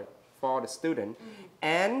color for the student.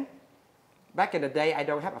 And back in the day, I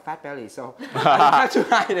don't have a fat belly, so I have to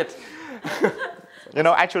hide it. You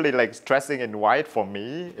know, actually, like dressing in white for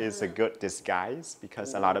me is a good disguise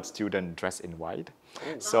because a lot of students dress in white.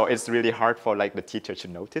 So it's really hard for like the teacher to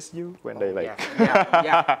notice you when they like.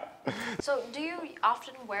 So do you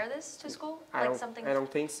often wear this to school? I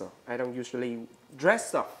don't think so. I don't usually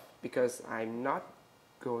dress up because I'm not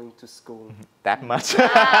going to school that much.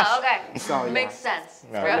 Okay. So, makes sense.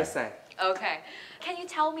 Makes sense. Okay. Can you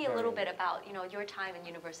tell me a little bit about, you know, your time in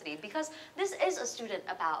university? Because this is a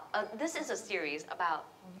series about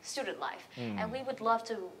student life, and we would love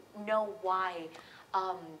to know why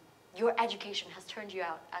your education has turned you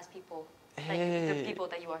out as people, the people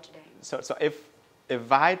that you are today. So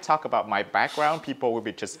if I talk about my background, people will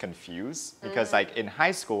be just confused because like in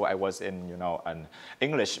high school, I was in, you know, an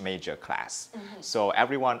English major class. So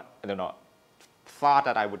everyone, I don't know, thought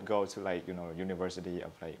that I would go to like, you know, university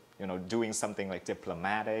of like, you know, doing something like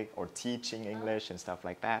diplomatic or teaching English and stuff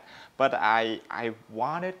like that. But I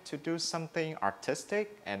wanted to do something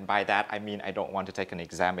artistic, and by that I mean I don't want to take an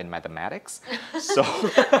exam in mathematics. So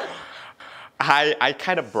I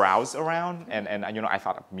kind of browsed around and you know, I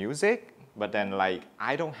thought of music. But then, like,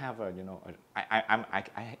 I don't have a, you know,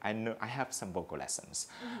 I know I have some vocal lessons,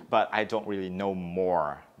 but I don't really know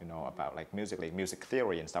more, you know, about like music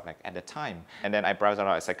theory and stuff like at the time. And then I browsed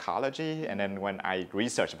around psychology, and then when I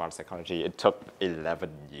researched about psychology, it took 11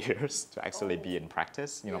 years to actually be in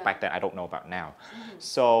practice. You know, back then I don't know about now.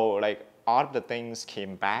 So like all of the things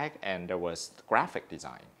came back, and there was graphic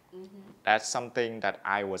design. That's something that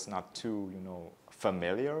I was not too, you know,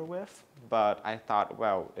 familiar with, but I thought,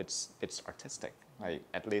 well, it's artistic. Like,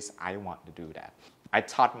 at least I want to do that. I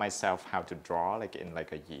taught myself how to draw like in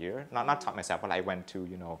like a year. Not taught myself, but I went to,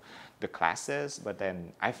 you know, the classes, but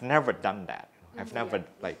then I've never done that. I've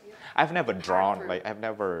never drawn, like I've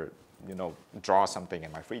never, you know, draw something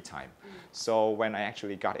in my free time. So when I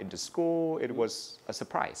actually got into school, it was a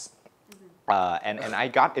surprise. And I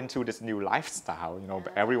got into this new lifestyle, you know,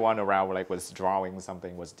 everyone around like was drawing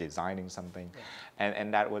something, was designing something.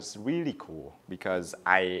 And that was really cool because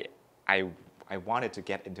I wanted to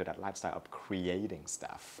get into that lifestyle of creating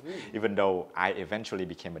stuff, even though I eventually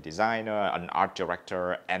became a designer, an art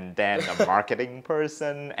director, and then a marketing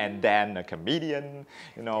person, and then a comedian,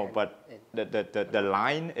 you know, but the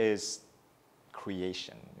line is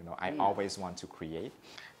creation, you know, I always want to create.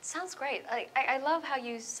 Sounds great. I love how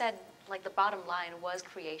you said, like, the bottom line was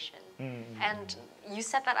creation. And you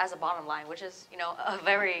set that as a bottom line, which is, you know, a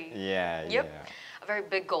very, a very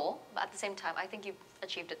big goal. But at the same time, I think you've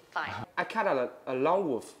achieved it fine. I kind of a lone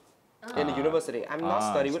wolf in the university. I'm not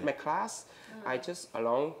studying with my class. I just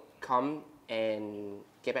alone come and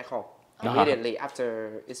get back home immediately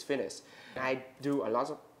after it's finished. I do a lot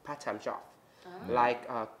of part-time job, like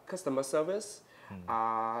customer service,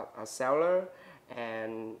 a seller,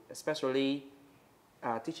 and especially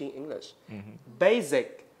teaching English.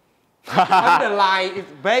 Basic. Underline is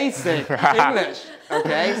basic English.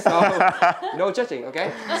 Okay, so no judging.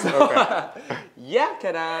 Okay, so yeah,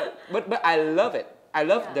 but I love it. I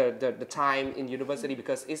love the time in university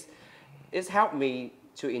because it's helped me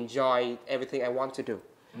to enjoy everything I want to do.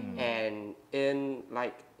 And in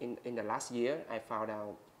the last year, I found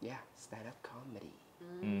out stand-up comedy.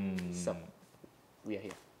 So we are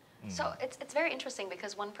here. So it's very interesting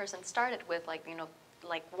because one person started with like, you know,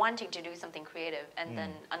 like wanting to do something creative, and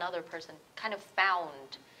then another person kind of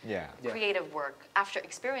found creative work after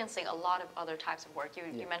experiencing a lot of other types of work.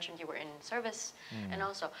 You mentioned you were in service, and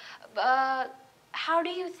also, how do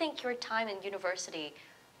you think your time in university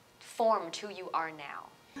formed who you are now?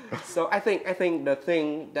 So I think the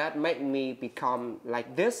thing that made me become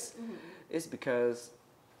like this is because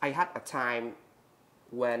I had a time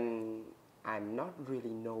when I'm not really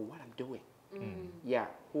know what I'm doing. Yeah,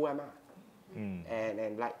 who am I?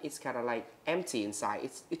 And like it's kind of like empty inside.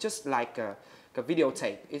 It's just like a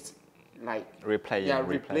videotape. It's like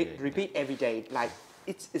repeat every day. Like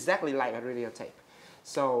it's exactly like a videotape.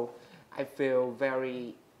 So I feel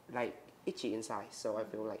very like itchy inside. So I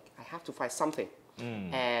feel like I have to find something.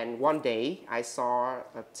 And one day I saw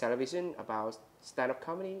a television about stand-up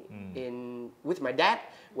comedy with my dad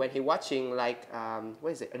when he watching like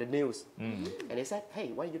what is it, the news, and he said,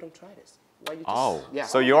 "Hey, why you don't try this? Why you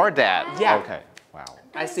just, so your dad? Yeah. Okay. Wow.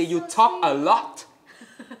 I see you talk a lot,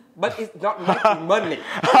 but it's not making money.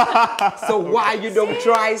 So why you don't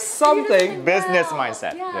try something? Business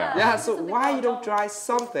mindset. Yeah. So why you don't try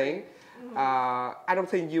something? I don't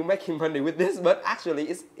think you're making money with this, but actually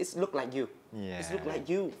it's look like you. It's look like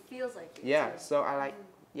you. It feels like you. Yeah. So I like.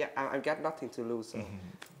 Yeah, I got nothing to lose, so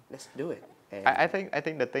let's do it. And I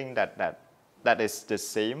think the thing that is the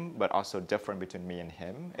same but also different between me and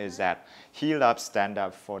him is that he loves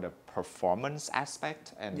stand-up for the performance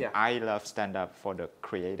aspect, and I love stand-up for the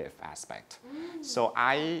creative aspect. So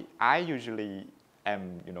I usually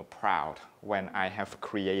am proud when I have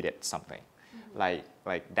created something, like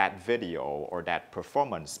that video or that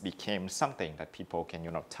performance became something that people can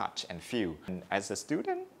touch and feel. And as a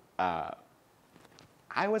student,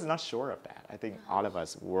 I was not sure of that. I think all of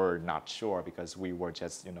us were not sure because we were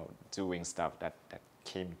just, doing stuff that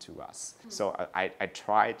came to us. So I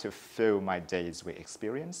tried to fill my days with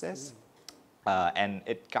experiences. And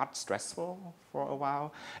it got stressful for a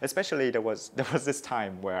while. Especially there was this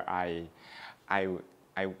time where I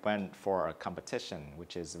went for a competition,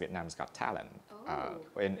 which is Vietnam's Got Talent,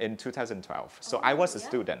 in 2012. So I was a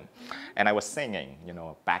student, and I was singing,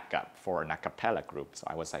 backup for an a cappella group. So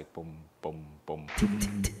I was like, boom, boom, boom.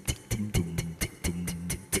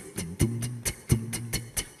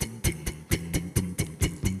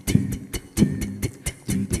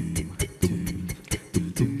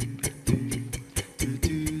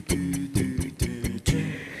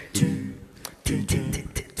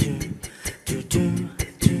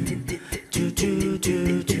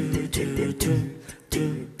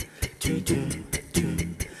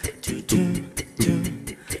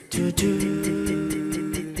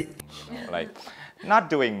 Not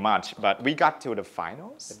doing much, but we got to the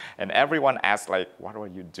finals, and everyone asked like, "What were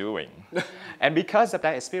you doing?" And because of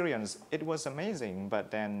that experience, it was amazing. But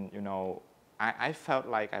then, I felt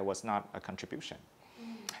like I was not a contribution.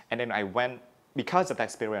 And then I went because of that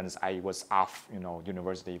experience. I was off,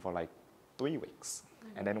 university for like 3 weeks.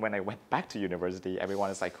 And then when I went back to university, everyone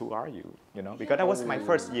is like, "Who are you?" Because that was my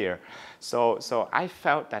first year. So I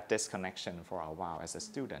felt that disconnection for a while as a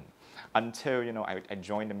student, until I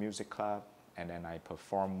joined the music club. And then I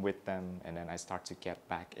perform with them, and then I start to get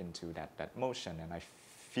back into that motion, and I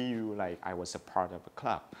feel like I was a part of a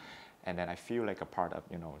club, and then I feel like a part of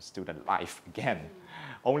student life again.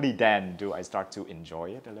 Only then do I start to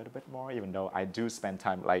enjoy it a little bit more, even though I do spend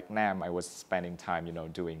time, like Nam, I was spending time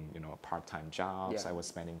doing part-time jobs. I was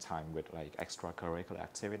spending time with like extracurricular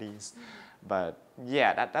activities, but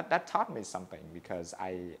yeah, that taught me something, because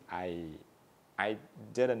I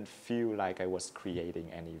didn't feel like I was creating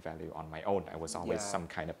any value on my own. I was always some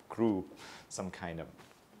kind of group, some kind of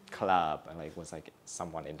club, and like was like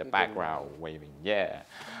someone in the background waving, and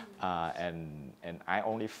I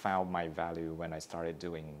only found my value when I started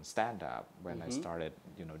doing stand-up, when I started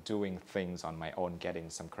doing things on my own, getting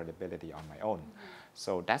some credibility on my own.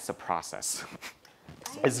 So that's a process.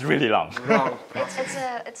 It's really long.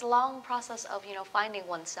 It's a long process of finding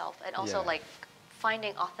oneself, and also like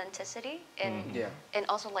finding authenticity in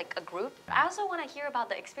also like a group. I also want to hear about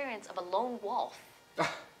the experience of a lone wolf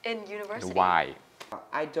in university. Why?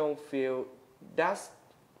 I don't feel that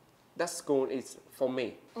school is for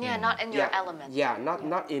me. Yeah, not in your element. Yeah,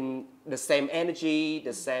 not in the same energy,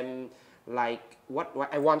 the same like what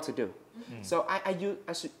I want to do. So I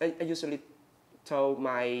usually told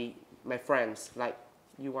my friends like,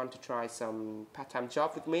 you want to try some part-time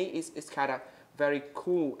job with me? It's kind of very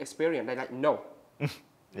cool experience. They're like, no.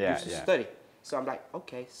 You should study. So I'm like,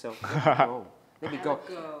 okay, so let me go.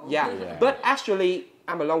 Yeah. But actually,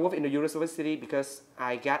 I'm a lone wolf in the university because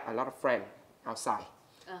I got a lot of friends outside.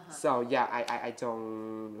 So yeah, I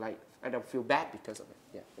don't feel bad because of it.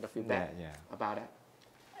 Yeah, I don't feel bad about it.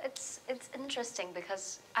 It's interesting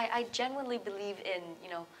because I genuinely believe in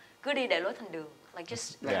cứ đi để lối thành đường. Like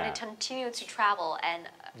just continue to travel, and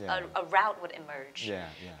a route would emerge.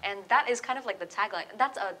 And that is kind of like the tagline.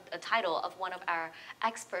 That's a title of one of our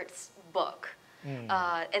experts' book.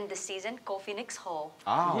 in this season called Phoenix Hall.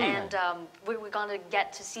 Oh, and we're going to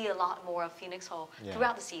get to see a lot more of Phoenix Hall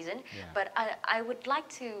throughout the season. But I would like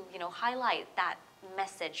to, highlight that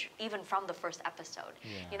message even from the first episode,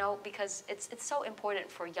 because it's so important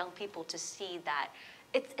for young people to see that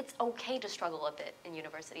it's okay to struggle a bit in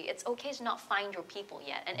university. It's okay to not find your people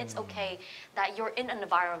yet. And it's okay that you're in an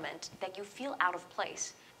environment that you feel out of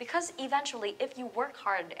place. Because eventually, if you work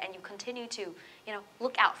hard and you continue to,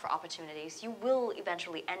 look out for opportunities, you will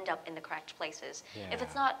eventually end up in the correct places. If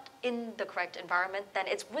it's not in the correct environment, then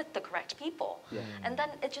it's with the correct people. And then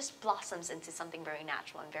it just blossoms into something very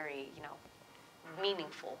natural and very,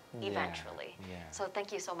 meaningful eventually. So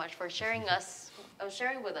thank you so much for sharing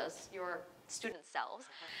with us your student selves.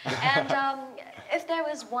 And if there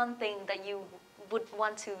was one thing that you would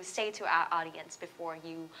want to say to our audience before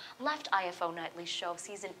you left IFO Nightly Show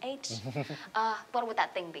Season 8, what would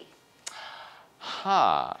that thing be?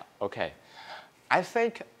 Okay. I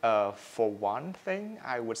think for one thing,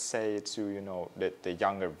 I would say to the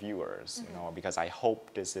younger viewers, because I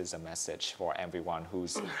hope this is a message for everyone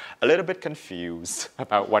who's a little bit confused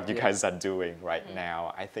about what you guys are doing right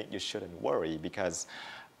now. I think you shouldn't worry, because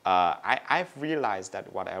I've realized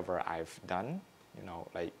that whatever I've done,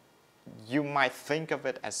 you might think of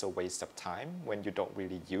it as a waste of time when you don't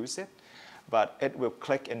really use it, but it will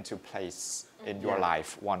click into place in your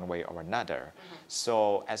life one way or another.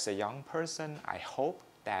 So as a young person, I hope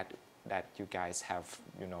that you guys have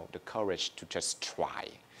the courage to just try.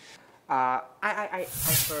 I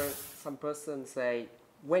heard some person say,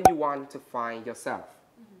 when you want to find yourself,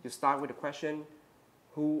 you start with the question,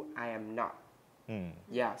 who I am not.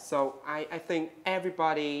 Yeah, so I think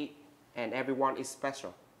everybody and everyone is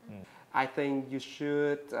special. I think you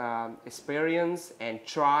should experience and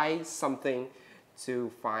try something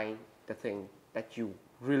to find the thing that you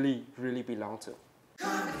really, really belong to.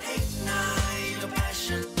 Come and ignite your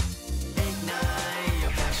passion. Ignite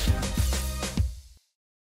your passion.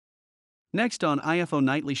 Next on IFO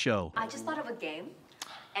Nightly Show. I just thought of a game,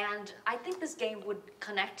 and I think this game would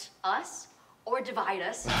connect us or divide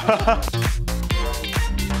us.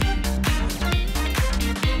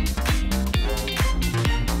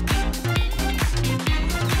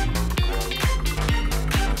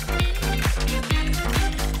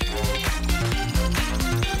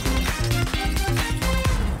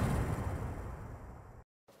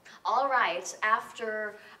 All right,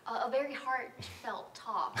 after a very heartfelt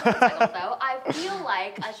talk, I feel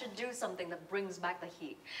like I should do something that brings back the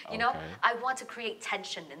heat. I want to create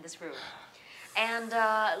tension in this room. And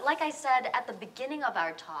like I said at the beginning of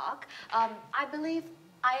our talk, I believe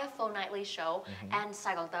IFO Nightly Show and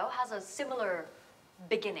Saigon Tếu has a similar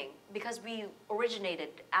beginning, because we originated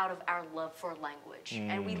out of our love for language,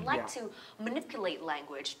 and we like to manipulate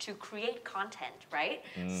language to create content, right?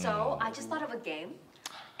 So I just thought of a game,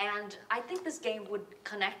 and I think this game would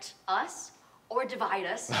connect us or divide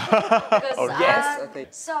us. Because,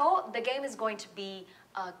 so the game is going to be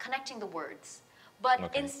connecting the words, but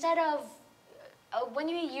instead of when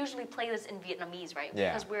you usually play this in Vietnamese, right?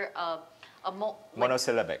 Because we're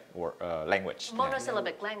monosyllabic language.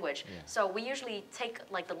 Monosyllabic language. So we usually take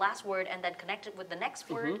like the last word and then connect it with the next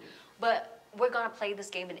word. But we're gonna play this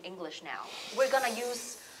game in English now. We're gonna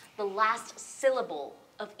use the last syllable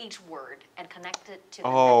of each word and connect it to the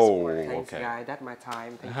next word. Thanks, guys. That's my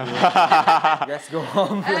time. Thank you. Let's go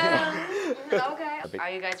home. Okay. Are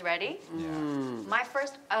you guys ready? My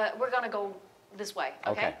first, we're gonna go this way.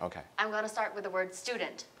 Okay. I'm gonna start with the word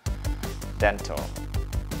student. Dental.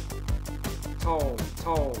 Toe.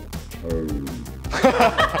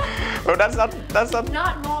 Well, that's not.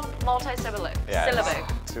 Not multi-syllabic. Syllabic.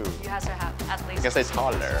 Two. You have to have at least. I guess it's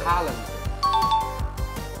taller. Talent.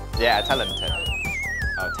 Yeah, talented.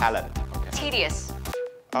 Oh, talent. Okay. Tedious.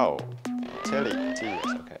 Oh, tedious.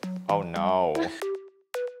 Okay. Oh no.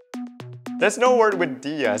 There's no word with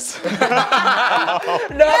dias. No.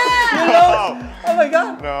 Oh my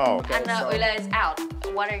God. No. And Ula is out.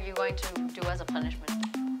 What are you going to do as a punishment?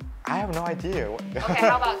 I have no idea. Okay,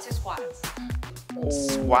 how about 2 squats?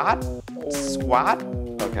 Squat?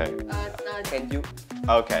 Okay. Can you?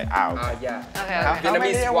 Okay, out. Yeah. Okay. How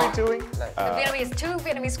many are we doing? Vietnamese, 2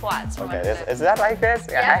 Vietnamese squats. Okay, is that like this?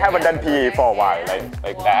 I haven't done PE for a while,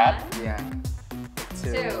 like that. Yeah. 2.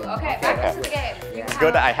 Okay, back to the game. It's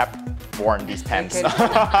good that I have worn these pants. Can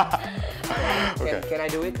I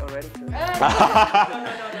do it already? No.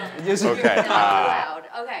 Okay. Not allowed.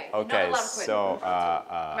 Okay. Okay. Not allowed to quit. So.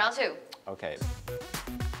 Round 2. Okay.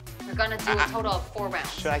 We're gonna do a total of 4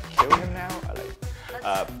 rounds. Should I kill him now?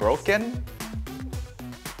 Broken.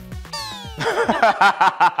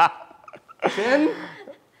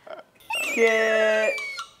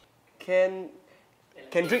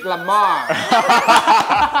 Kendrick Lamar.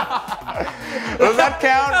 Does that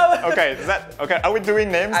count? Okay, is that okay? Are we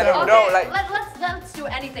doing names I now? don't know, like Let's do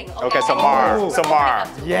anything. Okay, so Mar. So Mar.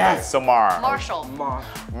 Yes. So Mar. Marshall.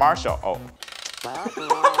 Marshall. Oh.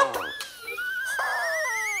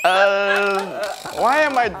 Why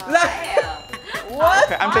am I? What?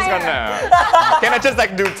 Okay, I'm just gonna. Can I just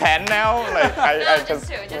like do 10 now? Like I just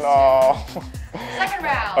no. Second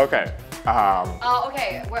round. Okay.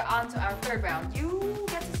 Okay, we're on to our third round. You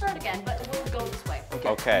get to start again, but we'll go this way.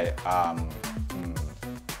 Okay.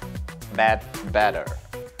 Better.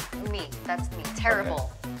 Me. That's me.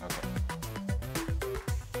 Terrible.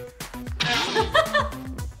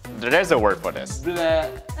 There's a word for this. Bleh.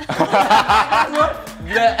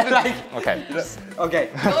 Like. Okay. Okay.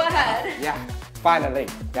 Go ahead. Yeah. Finally.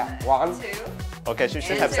 Yeah. 1, 2. Okay, she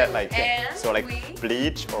should have said like and so like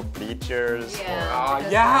bleach or bleachers. Yeah.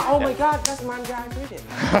 Yeah. Oh my God, that's manga ingredient.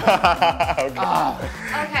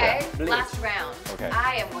 Okay. Last round. Okay.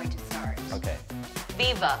 I am going to start. Okay.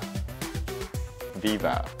 Viva.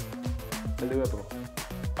 Viva. Believable.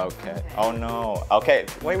 Okay. Oh no. Okay.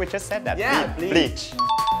 Wait, we just said that. Yeah. Bleach.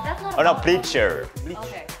 That's not. Oh no, bleacher.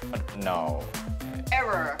 Okay. No.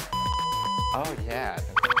 Error. Oh yeah.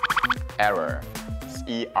 Error.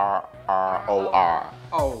 E-R-R-O-R.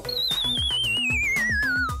 Oh.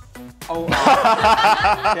 Oh.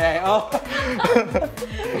 Okay. Oh.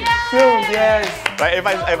 Yes. Like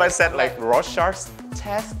if I said like Rorschach's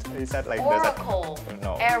test, is that like Oracle.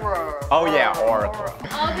 No. Error. Oh yeah, Oracle.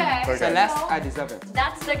 Okay. Celeste, I deserve it.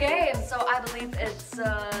 That's the game. So I believe it's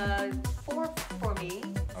 4 for me.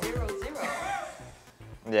 0-0.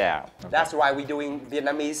 Yeah. That's why we're doing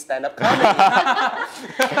Vietnamese stand-up comedy.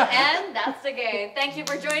 And that's the game. Thank you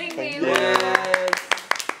for joining me. Yes.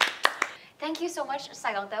 Thank you so much,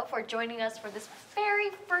 Saigon Tếu, for joining us for this very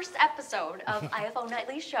first episode of IFO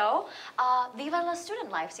Nightly Show, Viva Student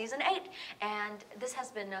Life Season 8. And this has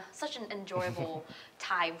been such an enjoyable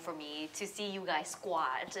time for me to see you guys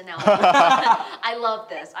squat. And now I love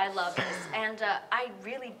this. I love this. And I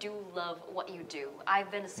really do love what you do. I've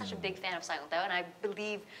been such a big fan of Saigon Tếu, and I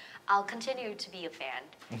believe I'll continue to be a fan.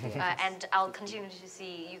 And I'll continue to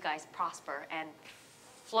see you guys prosper and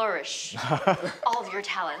flourish all of your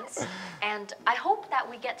talents, and I hope that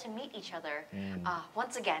we get to meet each other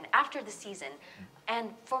once again after the season,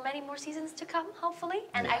 and for many more seasons to come, hopefully.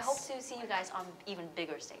 And I hope to see you guys on even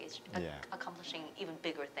bigger stage, accomplishing even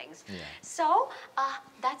bigger things. So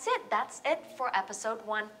that's it. That's it for episode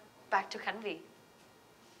 1. Back to Khánh Vy.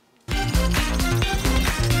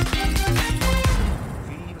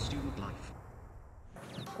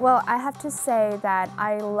 Well, I have to say that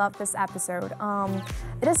I love this episode.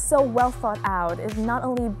 It is so well thought out. It not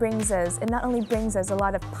only brings us a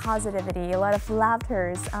lot of positivity, a lot of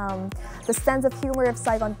laughter. The sense of humor of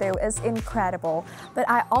Saigon Tếu is incredible. But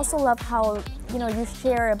I also love how you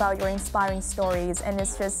share about your inspiring stories, and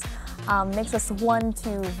it's just makes us want to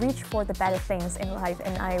reach for the better things in life,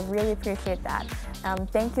 and I really appreciate that.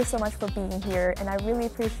 Thank you so much for being here, and I really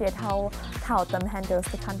appreciate how Them handles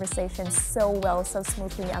the conversation so well, so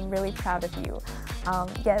smoothly. I'm really proud of you.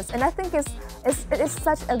 Yes, and I think it is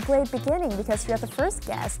such a great beginning because you're the first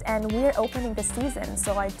guest, and we're opening the season.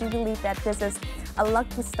 So I do believe that this is a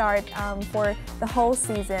lucky start for the whole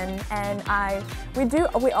season, and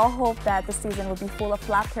we all hope that the season will be full of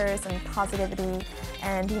laughter and positivity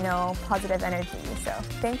and positive energy. So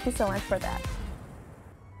thank you so much for that.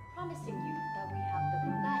 Promising you that we have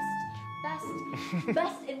the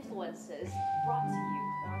best influences brought to you.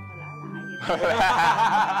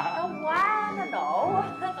 Nó quá nó nổ.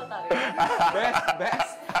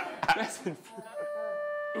 Best.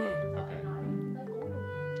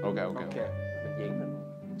 Okay. Mình diễn mình.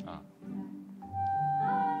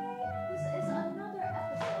 This is another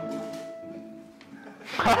episode.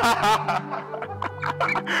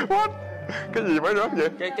 What? Cái gì mới rớt vậy?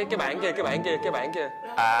 Cái bản kia.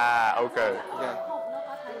 À, ok.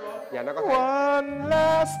 Dạ nó có thể. One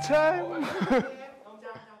last time.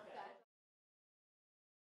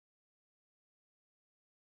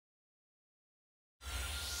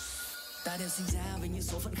 Ta đều sinh ra với những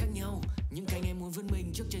số phận khác nhau, những cái em muốn vươn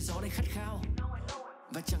mình trước trời gió đầy khát khao.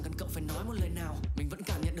 Và chẳng cần cậu phải nói một lời nào, mình vẫn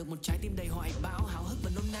cảm nhận được một trái tim đầy hoài bão, háo hức và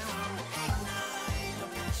nôn nao.